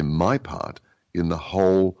to play my part in the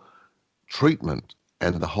whole treatment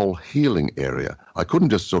and the whole healing area. I couldn't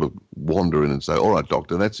just sort of wander in and say, all right,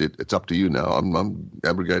 doctor, that's it. It's up to you now. I'm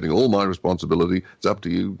abrogating all my responsibility. It's up to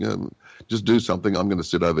you. Just do something. I'm going to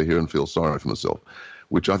sit over here and feel sorry for myself,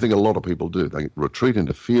 which I think a lot of people do. They retreat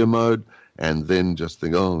into fear mode and then just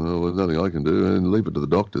think, oh, no, there's nothing I can do, and leave it to the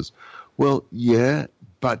doctors. Well, yeah,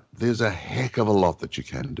 but there's a heck of a lot that you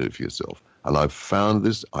can do for yourself. And I've found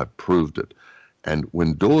this. I've proved it. And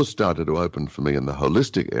when doors started to open for me in the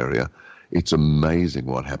holistic area, it's amazing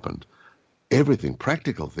what happened. Everything,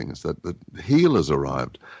 practical things, that healers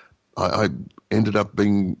arrived. I ended up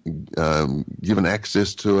being given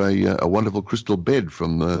access to a wonderful crystal bed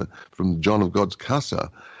from John of God's Casa,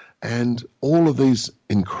 and all of these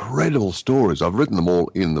incredible stories. I've written them all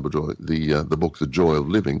in the book, The Joy of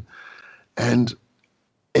Living, and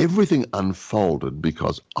everything unfolded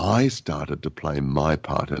because I started to play my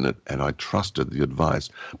part in it, and I trusted the advice.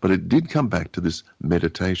 But it did come back to this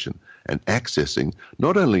meditation and accessing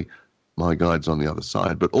not only my guides on the other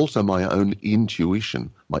side, but also my own intuition,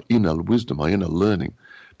 my inner wisdom, my inner learning,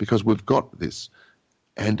 because we've got this.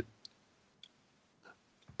 And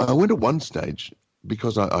I went at one stage,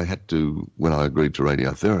 because I had to, when I agreed to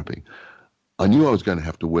radiotherapy, I knew I was going to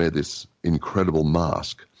have to wear this incredible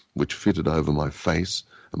mask, which fitted over my face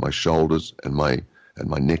and my shoulders and my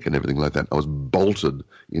neck and everything like that. I was bolted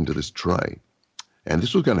into this tray. And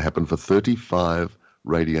this was going to happen for 35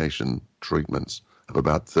 radiation treatments of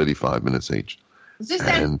about 35 minutes each. Is this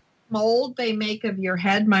that mold they make of your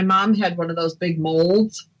head? My mom had one of those big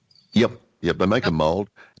molds. Yep. They make a mold,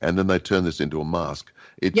 and then they turn this into a mask.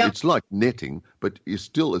 It's like netting, but it's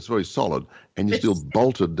very solid, and you're still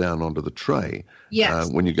bolted down onto the tray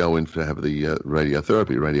when you go in to have the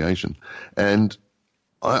radiotherapy, radiation. And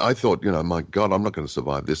I thought, my God, I'm not going to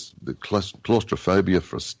survive this. The claustrophobia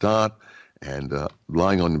for a start, and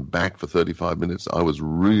lying on your back for 35 minutes, I was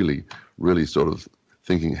really, really sort of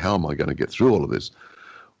thinking, how am I going to get through all of this?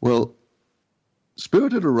 Well,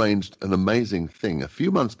 Spirit had arranged an amazing thing. A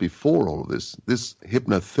few months before all of this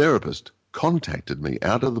hypnotherapist contacted me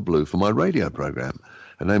out of the blue for my radio program.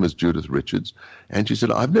 Her name is Judith Richards, and she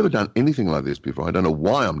said, I've never done anything like this before. I don't know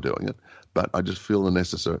why I'm doing it, but I just feel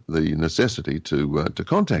the necessity to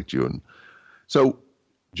contact you. And so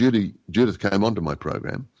Judith came onto my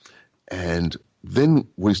program, and then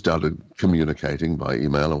we started communicating by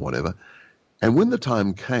email and whatever. And when the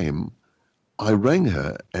time came, I rang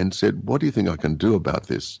her and said, what do you think I can do about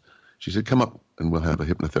this? She said, come up and we'll have a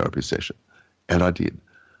hypnotherapy session. And I did.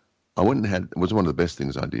 I went and had, it was one of the best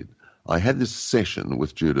things I did. I had this session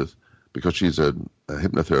with Judith because she's a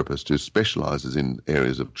hypnotherapist who specializes in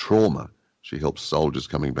areas of trauma. She helps soldiers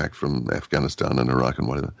coming back from Afghanistan and Iraq and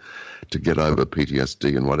whatever to get over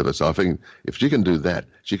PTSD and whatever. So I think if she can do that,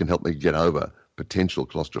 she can help me get over potential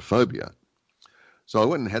claustrophobia. So I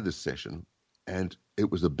went and had this session, and it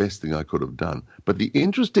was the best thing I could have done. But the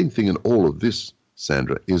interesting thing in all of this,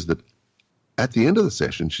 Sandra, is that at the end of the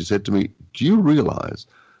session, she said to me, do you realize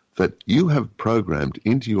that you have programmed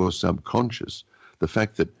into your subconscious the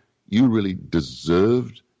fact that you really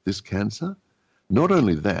deserved this cancer? Not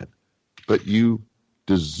only that, but you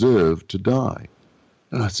deserve to die.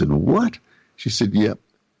 And I said, what? She said, yep,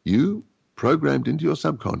 you programmed into your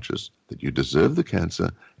subconscious that you deserve the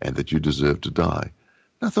cancer and that you deserve to die.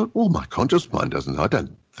 And I thought, well, my conscious mind doesn't. I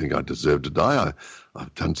don't think I deserve to die.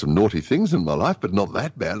 I've done some naughty things in my life, but not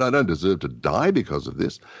that bad. I don't deserve to die because of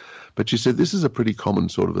this. But she said, this is a pretty common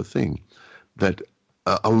sort of a thing, that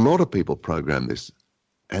a lot of people program this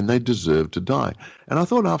and they deserve to die. And I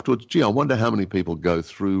thought afterwards, gee, I wonder how many people go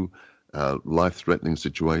through life-threatening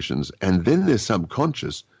situations and then their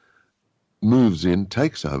subconscious moves in,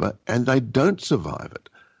 takes over, and they don't survive it.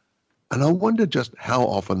 And I wonder just how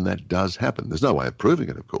often that does happen. There's no way of proving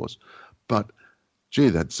it, of course, but gee,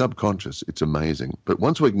 that subconscious, it's amazing. But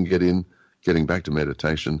once we can getting back to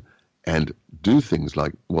meditation and do things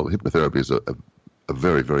like, well, hypnotherapy is a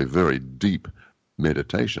very, very, very deep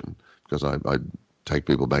meditation because I take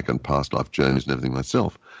people back on past life journeys and everything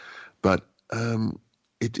myself. But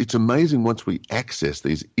it's amazing once we access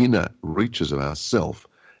these inner reaches of ourself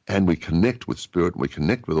and we connect with spirit, and we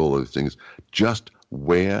connect with all those things, just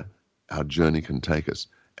where our journey can take us.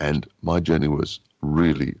 And my journey was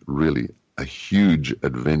really, really a huge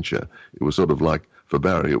adventure. It was sort of like, for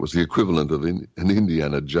Barry, it was the equivalent of an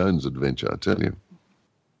Indiana Jones adventure, I tell you.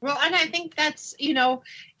 Well, and I think that's,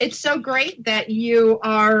 it's so great that you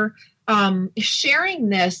are sharing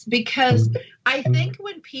this, because I think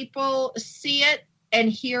when people see it and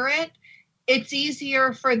hear it, it's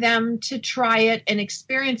easier for them to try it and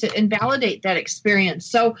experience it and validate that experience.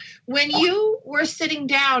 So when you were sitting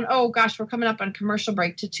down, oh gosh, we're coming up on commercial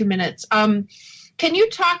break to 2 minutes. Can you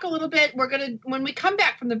talk a little bit? When we come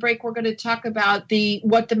back from the break, we're going to talk about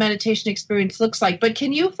what the meditation experience looks like. But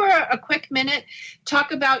can you, for a quick minute,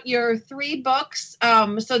 talk about your 3 books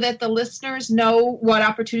so that the listeners know what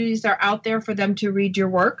opportunities are out there for them to read your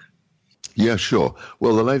work? Yeah, sure.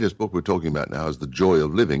 Well, the latest book we're talking about now is The Joy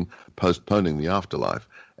of Living, Postponing the Afterlife.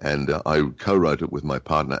 And I co-wrote it with my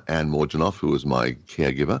partner, Anne Morjanoff, who was my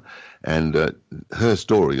caregiver. And her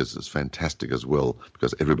story is fantastic as well,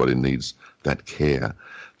 because everybody needs that care.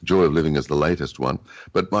 The Joy of Living is the latest one.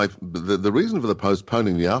 But the reason for the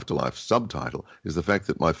Postponing the Afterlife subtitle is the fact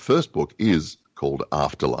that my first book is called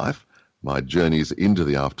Afterlife, my journeys into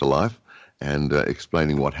the afterlife, and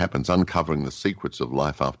explaining what happens, uncovering the secrets of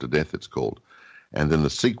life after death, it's called. And then the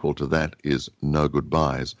sequel to that is No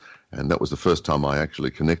Goodbyes. And that was the first time I actually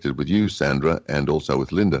connected with you, Sandra, and also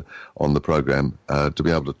with Linda on the program to be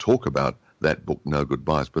able to talk about that book, No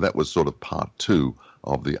Goodbyes. But that was sort of part 2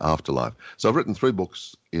 of the afterlife. So I've written 3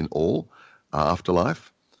 books in all,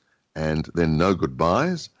 Afterlife, and then No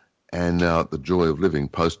Goodbyes, and now The Joy of Living,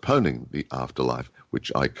 Postponing the Afterlife,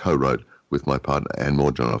 which I co-wrote with my partner, Anne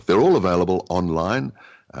Morjanoff. They're all available online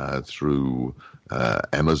through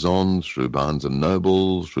Amazon, through Barnes &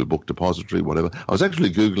 Noble, through Book Depository, whatever. I was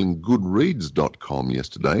actually Googling Goodreads.com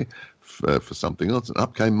yesterday for something else, and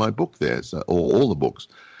up came my book there, so, or all the books.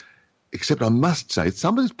 Except I must say,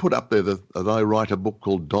 somebody's put up there that I write a book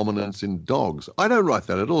called Dominance in Dogs. I don't write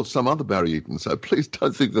that at all. Some other Barry Eaton, so please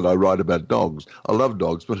don't think that I write about dogs. I love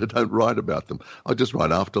dogs, but I don't write about them. I just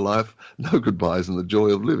write Afterlife, No Goodbyes, and The Joy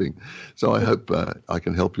of Living. So I hope I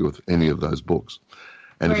can help you with any of those books.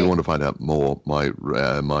 And if you want to find out more, my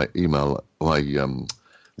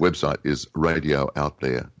website is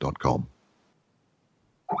radioutthere.com.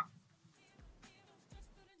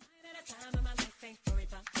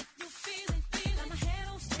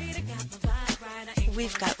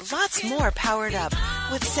 We've got lots more Powered Up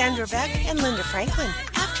with Sandra Beck and Linda Franklin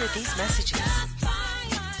after these messages.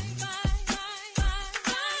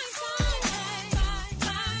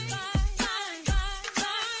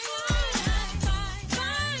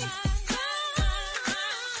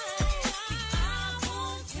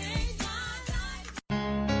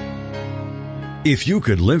 If you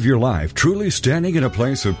could live your life truly standing in a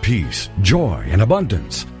place of peace, joy, and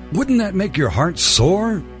abundance, wouldn't that make your heart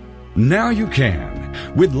soar? Now you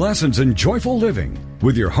can, with Lessons in Joyful Living,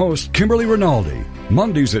 with your host, Kimberly Rinaldi,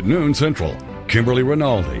 Mondays at noon Central. Kimberly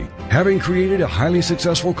Rinaldi, having created a highly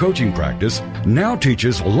successful coaching practice, now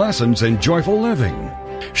teaches Lessons in Joyful Living.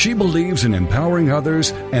 She believes in empowering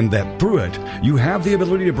others and that through it, you have the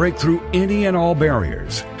ability to break through any and all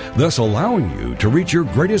barriers, thus allowing you to reach your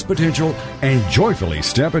greatest potential and joyfully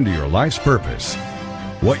step into your life's purpose.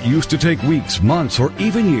 What used to take weeks, months, or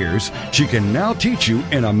even years, she can now teach you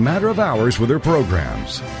in a matter of hours with her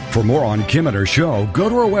programs. For more on Kim and her show, go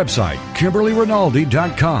to her website,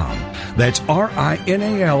 KimberlyRinaldi.com. That's RINALDI.com.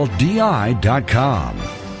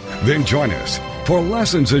 Then join us for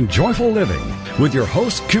Lessons in Joyful Living with your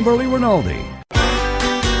host, Kimberly Rinaldi.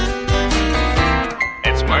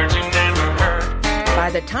 It's merging and rehearsed.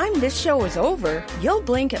 By the time this show is over, you'll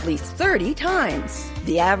blink at least 30 times.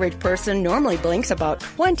 The average person normally blinks about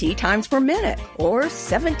 20 times per minute, or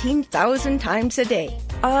 17,000 times a day.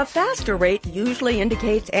 A faster rate usually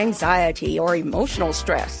indicates anxiety or emotional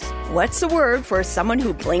stress. What's the word for someone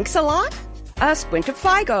who blinks a lot? A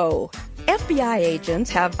squintifigo. FBI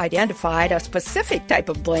agents have identified a specific type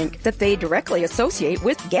of blink that they directly associate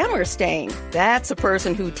with Gammerstein. That's a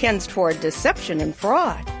person who tends toward deception and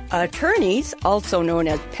fraud. Attorneys, also known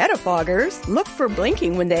as pettifoggers, look for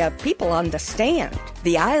blinking when they have people on the stand.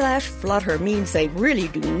 The eyelash flutter means they really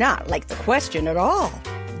do not like the question at all.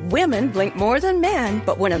 Women blink more than men,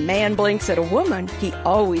 but when a man blinks at a woman, he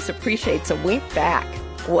always appreciates a wink back.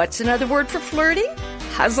 What's another word for flirting?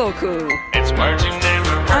 Hazoku. It's merging and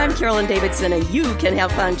rehearsed. I'm Carolyn Davidson, and you can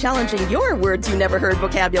have fun challenging your words you never heard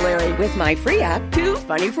vocabulary with my free app, Too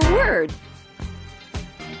Funny for Word.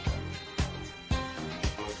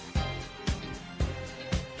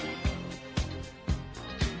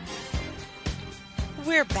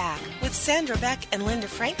 We're back with Sandra Beck and Linda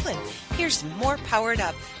Franklin. Here's more Powered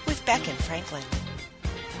Up with Beck and Franklin.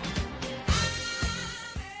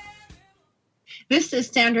 This is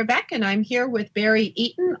Sandra Beck, and I'm here with Barry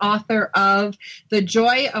Eaton, author of The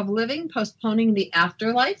Joy of Living, Postponing the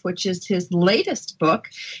Afterlife, which is his latest book.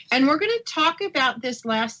 And we're going to talk about this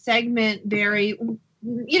last segment, Barry.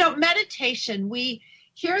 You know, meditation. We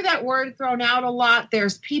hear that word thrown out a lot.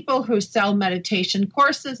 There's people who sell meditation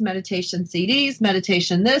courses, meditation CDs,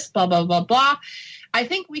 meditation this, blah, blah, blah, blah. I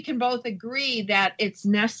think we can both agree that it's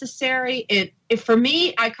necessary. For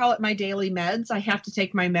me, I call it my daily meds. I have to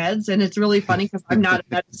take my meds, and it's really funny because I'm not a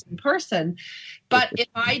medicine person. But if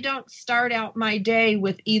I don't start out my day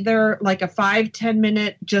with either like a 5-10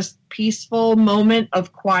 minute just peaceful moment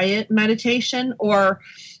of quiet meditation, or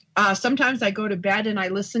sometimes I go to bed and I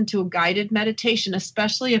listen to a guided meditation,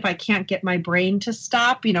 especially if I can't get my brain to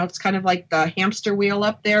stop. You know, it's kind of like the hamster wheel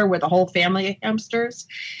up there with a whole family of hamsters.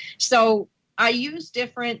 So I use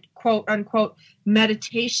different quote unquote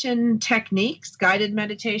meditation techniques, guided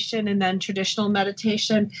meditation and then traditional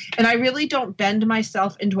meditation. And I really don't bend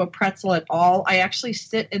myself into a pretzel at all. I actually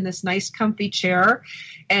sit in this nice comfy chair,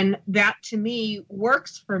 and that to me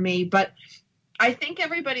works for me. But I think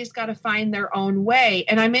everybody's got to find their own way.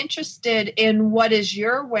 And I'm interested in what is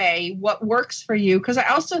your way, what works for you, because I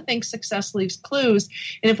also think success leaves clues.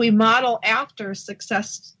 And if we model after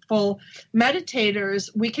successful meditators,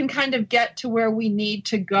 we can kind of get to where we need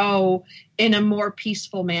to go in a more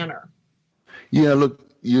peaceful manner. Yeah, look,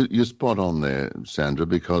 you're spot on there, Sandra,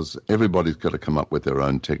 because everybody's got to come up with their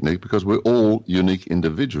own technique because we're all unique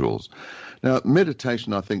individuals. Now,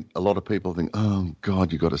 meditation, I think a lot of people think, oh,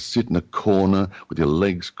 God, you've got to sit in a corner with your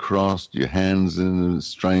legs crossed, your hands in a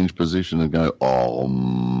strange position and go,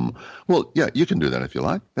 Well, yeah, you can do that if you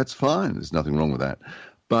like. That's fine. There's nothing wrong with that.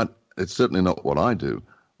 But it's certainly not what I do.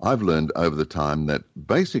 I've learned over the time that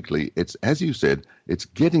basically it's, as you said, it's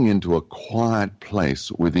getting into a quiet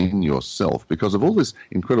place within yourself because of all this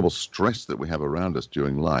incredible stress that we have around us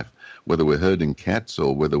during life, whether we're herding cats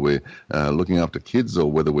or whether we're looking after kids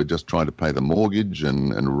or whether we're just trying to pay the mortgage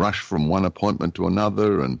and rush from one appointment to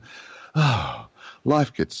another. And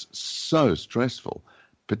life gets so stressful.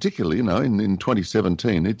 Particularly, you know, in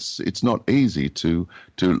 2017, it's not easy to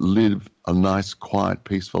live a nice, quiet,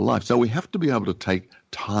 peaceful life. So we have to be able to take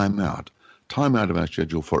time out of our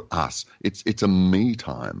schedule for us. It's a me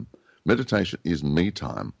time. Meditation is me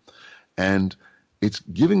time. And it's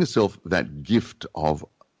giving yourself that gift of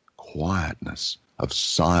quietness, of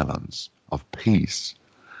silence, of peace.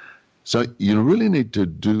 So you really need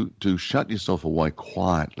to shut yourself away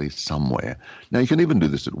quietly somewhere. Now, you can even do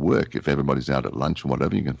this at work. If everybody's out at lunch or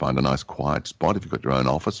whatever, you can find a nice quiet spot. If you've got your own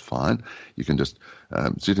office, fine. You can just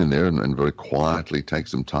sit in there and very quietly take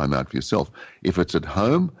some time out for yourself. If it's at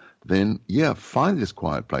home, then, yeah, find this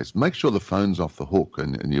quiet place. Make sure the phone's off the hook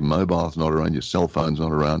and your mobile's not around, your cell phone's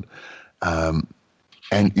not around, and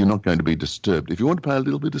you're not going to be disturbed. If you want to play a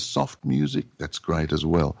little bit of soft music, that's great as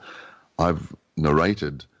well. I've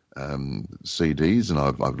narrated CDs, and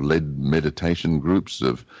I've led meditation groups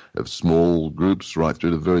of small groups right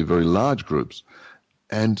through to very, very large groups.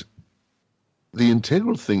 And the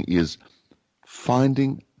integral thing is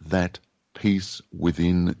finding that peace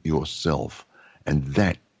within yourself. And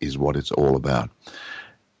that is what it's all about.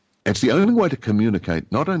 It's the only way to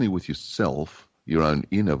communicate not only with yourself, your own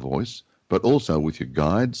inner voice, but also with your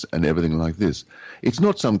guides and everything like this. It's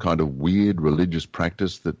not some kind of weird religious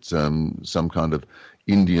practice that some kind of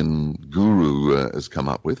Indian guru has come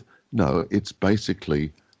up with. No, it's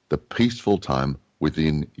basically the peaceful time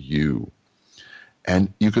within you.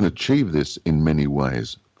 And you can achieve this in many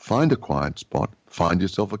ways. Find a quiet spot. Find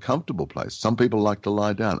yourself a comfortable place. Some people like to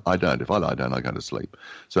lie down. I don't. If I lie down, I go to sleep.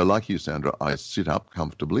 So like you, Sandra, I sit up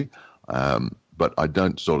comfortably, but I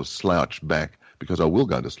don't sort of slouch back because I will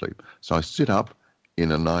go to sleep. So I sit up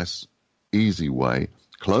in a nice, easy way,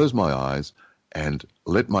 close my eyes, and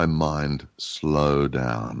let my mind slow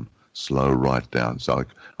down, slow right down. So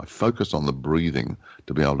I focus on the breathing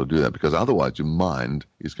to be able to do that, because otherwise your mind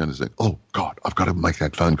is going to say, oh, God, I've got to make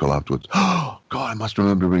that phone call afterwards. Oh, God, I must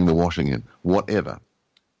remember to bring the washing in, whatever.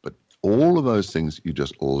 But all of those things, you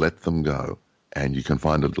just let them go, and you can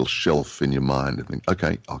find a little shelf in your mind and think,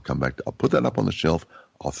 okay, I'll come back. I'll put that up on the shelf.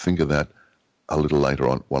 I'll think of that a little later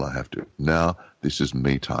on when I have to. Now, this is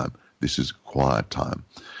me time. This is quiet time.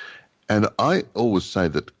 And I always say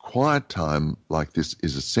that quiet time like this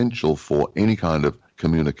is essential for any kind of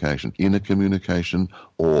communication, inner communication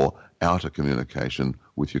or outer communication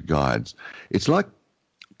with your guides. It's like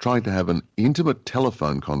trying to have an intimate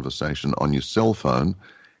telephone conversation on your cell phone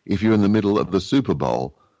if you're in the middle of the Super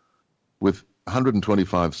Bowl with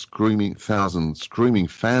 125,000 screaming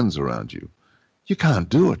fans around you. You can't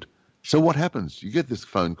do it. So what happens? You get this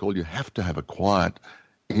phone call, you have to have a quiet,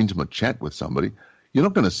 intimate chat with somebody. You're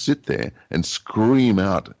not going to sit there and scream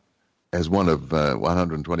out as one of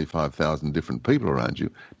 125,000 different people around you.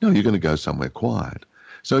 No, you're going to go somewhere quiet.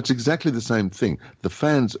 So it's exactly the same thing. The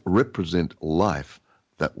fans represent life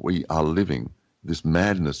that we are living, this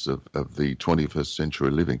madness of the 21st century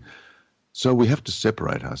living. So we have to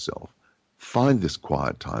separate ourselves, find this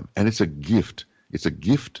quiet time, and it's a gift. It's a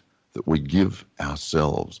gift that we give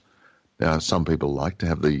ourselves. Now, some people like to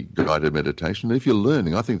have the guided meditation. If you're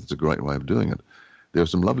learning, I think it's a great way of doing it. There are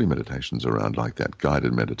some lovely meditations around like that,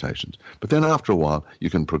 guided meditations. But then after a while,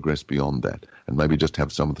 you can progress beyond that and maybe just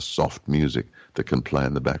have some of the soft music that can play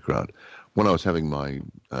in the background. When I was having my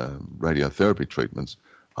radiotherapy treatments,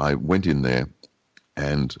 I went in there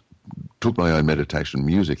and took my own meditation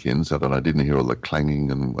music in so that I didn't hear all the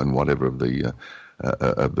clanging and whatever of the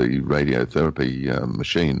radiotherapy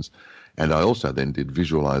machines. And I also then did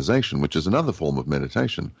visualization, which is another form of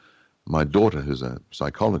meditation. My daughter, who's a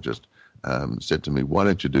psychologist, said to me, why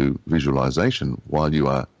don't you do visualization while you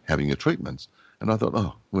are having your treatments? And I thought,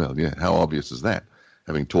 oh, well, yeah, how obvious is that,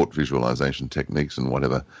 having taught visualization techniques and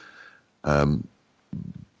whatever.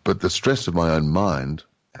 But the stress of my own mind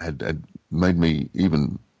had made me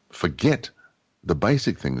even forget the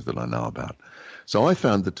basic things that I know about. So I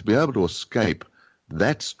found that to be able to escape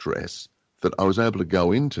that stress, that I was able to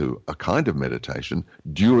go into a kind of meditation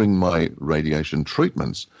during my radiation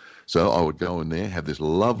treatments. So I would go in there, have this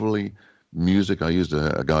lovely music. I used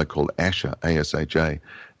a guy called Asha, A-S-H-A,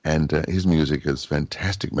 and his music is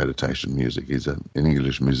fantastic meditation music. He's an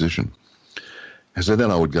English musician. And so then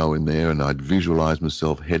I would go in there and I'd visualize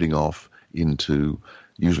myself heading off into,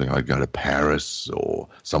 usually I'd go to Paris or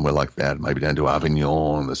somewhere like that, maybe down to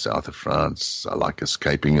Avignon in the south of France. I like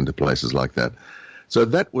escaping into places like that. So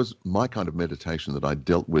that was my kind of meditation that I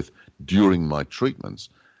dealt with during my treatments.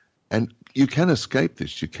 And you can escape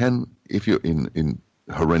this. You can, if you're in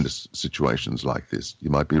horrendous situations like this, you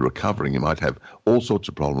might be recovering, you might have all sorts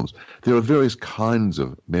of problems. There are various kinds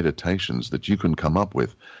of meditations that you can come up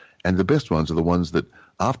with. And the best ones are the ones that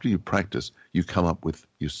after you practice, you come up with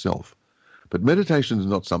yourself. But meditation is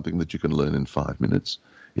not something that you can learn in 5 minutes.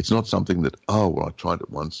 It's not something that, oh, well, I tried it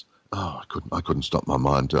once. Oh, I couldn't stop my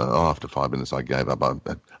mind. After 5 minutes, I gave up.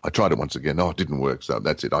 I tried it once again. Oh, it didn't work, so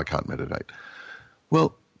that's it. I can't meditate.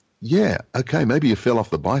 Well, yeah, okay, maybe you fell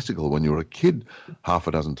off the bicycle when you were a kid half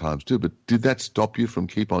a dozen times too, but did that stop you from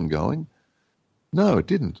keep on going? No, it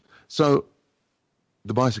didn't. So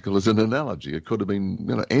the bicycle is an analogy. It could have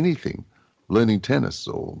been, anything, learning tennis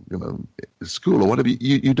or, school or whatever.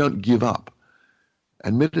 You don't give up.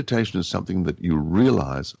 And meditation is something that you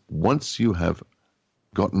realize once you have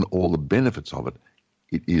gotten all the benefits of it,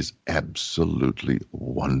 it is absolutely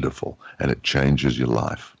wonderful and it changes your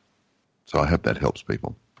life. So I hope that helps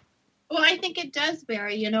people. Well, I think it does,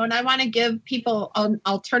 Barry, and I want to give people an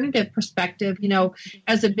alternative perspective.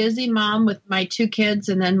 As a busy mom with my 2 kids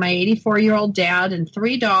and then my 84-year-old dad and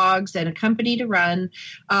 3 dogs and a company to run,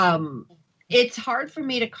 it's hard for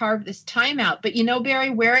me to carve this time out. But Barry,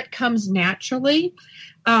 where it comes naturally,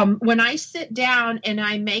 when I sit down and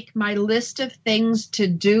I make my list of things to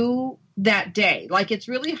do that day, like it's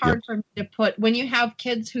really hard for me to put, when you have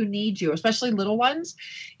kids who need you, especially little ones,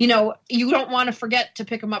 you don't want to forget to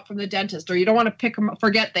pick them up from the dentist, or you don't want to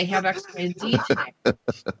forget they have X, Y, and Z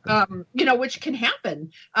today, which can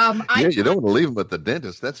happen. You don't want to leave them at the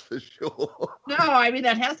dentist, that's for sure. No, I mean,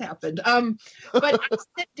 that has happened. But I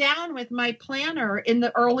sit down with my planner in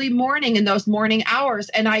the early morning, in those morning hours,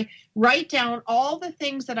 and I write down all the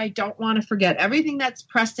things that I don't want to forget, everything that's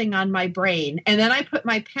pressing on my brain. And then I put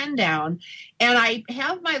my pen down and I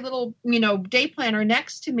have my little, day planner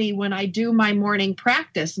next to me when I do my morning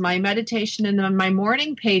practice, my meditation and my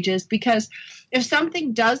morning pages, because if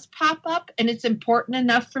something does pop up and it's important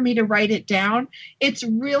enough for me to write it down, it's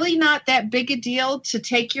really not that big a deal to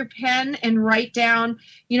take your pen and write down,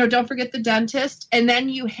 don't forget the dentist, and then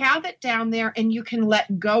you have it down there and you can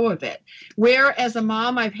let go of it. Where as a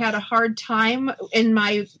mom, I've had a hard time in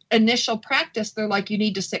my initial practice. They're like, you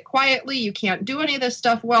need to sit quietly. You can't do any of this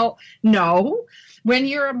stuff. Well, no. When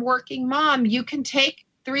you're a working mom, you can take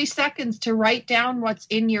 3 seconds to write down what's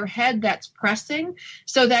in your head that's pressing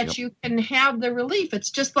so that you can have the relief.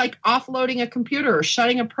 It's just like offloading a computer or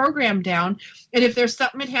shutting a program down. And if there's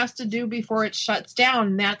something it has to do before it shuts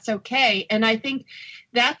down, that's okay. And I think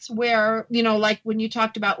that's where, like when you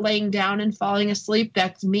talked about laying down and falling asleep,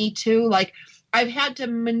 that's me too. Like I've had to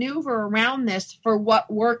maneuver around this for what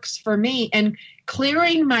works for me, and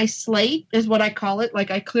clearing my slate is what I call it. Like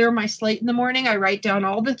I clear my slate in the morning. I write down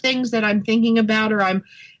all the things that I'm thinking about or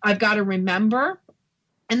I've got to remember.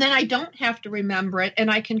 And then I don't have to remember it, and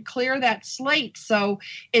I can clear that slate so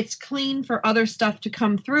it's clean for other stuff to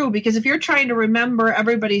come through. Because if you're trying to remember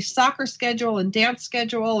everybody's soccer schedule and dance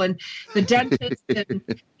schedule and the dentist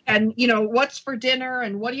and what's for dinner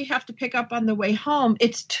and what do you have to pick up on the way home,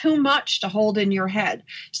 it's too much to hold in your head.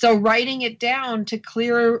 So writing it down to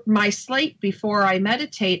clear my slate before I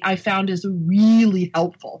meditate, I found is really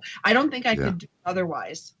helpful. I don't think I could do it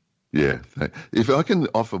otherwise. Yeah. If I can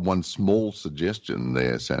offer one small suggestion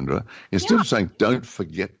there, Sandra, instead of saying don't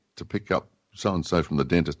forget to pick up so-and-so from the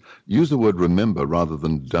dentist, use the word remember rather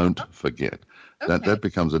than don't forget. Okay. That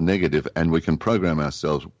becomes a negative, and we can program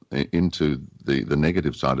ourselves into the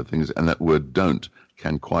negative side of things, and that word don't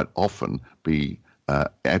can quite often be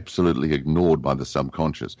absolutely ignored by the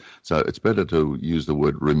subconscious. So it's better to use the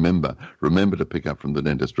word remember. Remember to pick up from the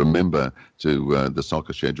dentist. Remember to the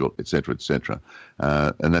soccer schedule, etc., etc.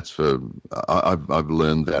 And that's I've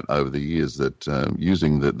learned that over the years that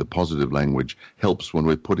using the positive language helps when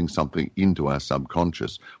we're putting something into our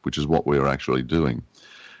subconscious, which is what we're actually doing.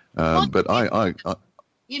 But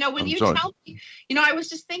when you tell me, I was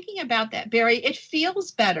just thinking about that, Barry. It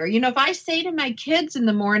feels better. If I say to my kids in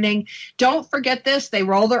the morning, don't forget this, they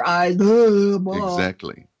roll their eyes.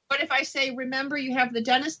 Exactly. But if I say, remember you have the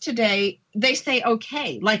dentist today, they say,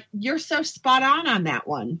 okay. Like, you're so spot on that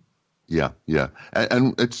one. Yeah.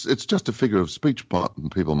 And it's just a figure of speech,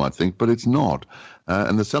 people might think, but it's not.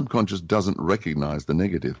 And the subconscious doesn't recognize the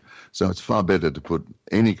negative. So it's far better to put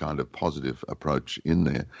any kind of positive approach in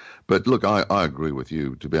there. But look, I agree with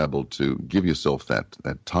you to be able to give yourself that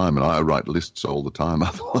time. And I write lists all the time.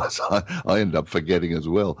 Otherwise, I end up forgetting as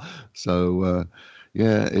well. So,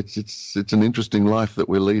 it's an interesting life that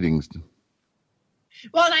we're leading.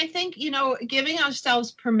 Well, and I think, giving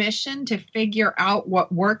ourselves permission to figure out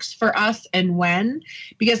what works for us and when,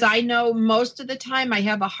 because I know most of the time I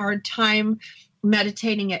have a hard time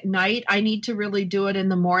meditating at night. I need to really do it in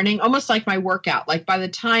the morning, almost like my workout. Like by the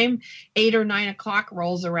time 8 or 9 o'clock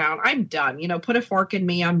rolls around, I'm done. Put a fork in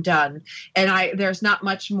me, I'm done. And there's not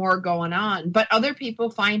much more going on. But other people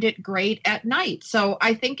find it great at night. So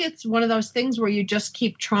I think it's one of those things where you just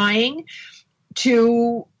keep trying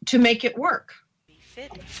to make it work.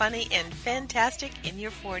 Fit, funny, and fantastic in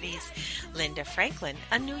your 40s. Linda Franklin,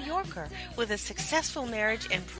 a New Yorker with a successful marriage and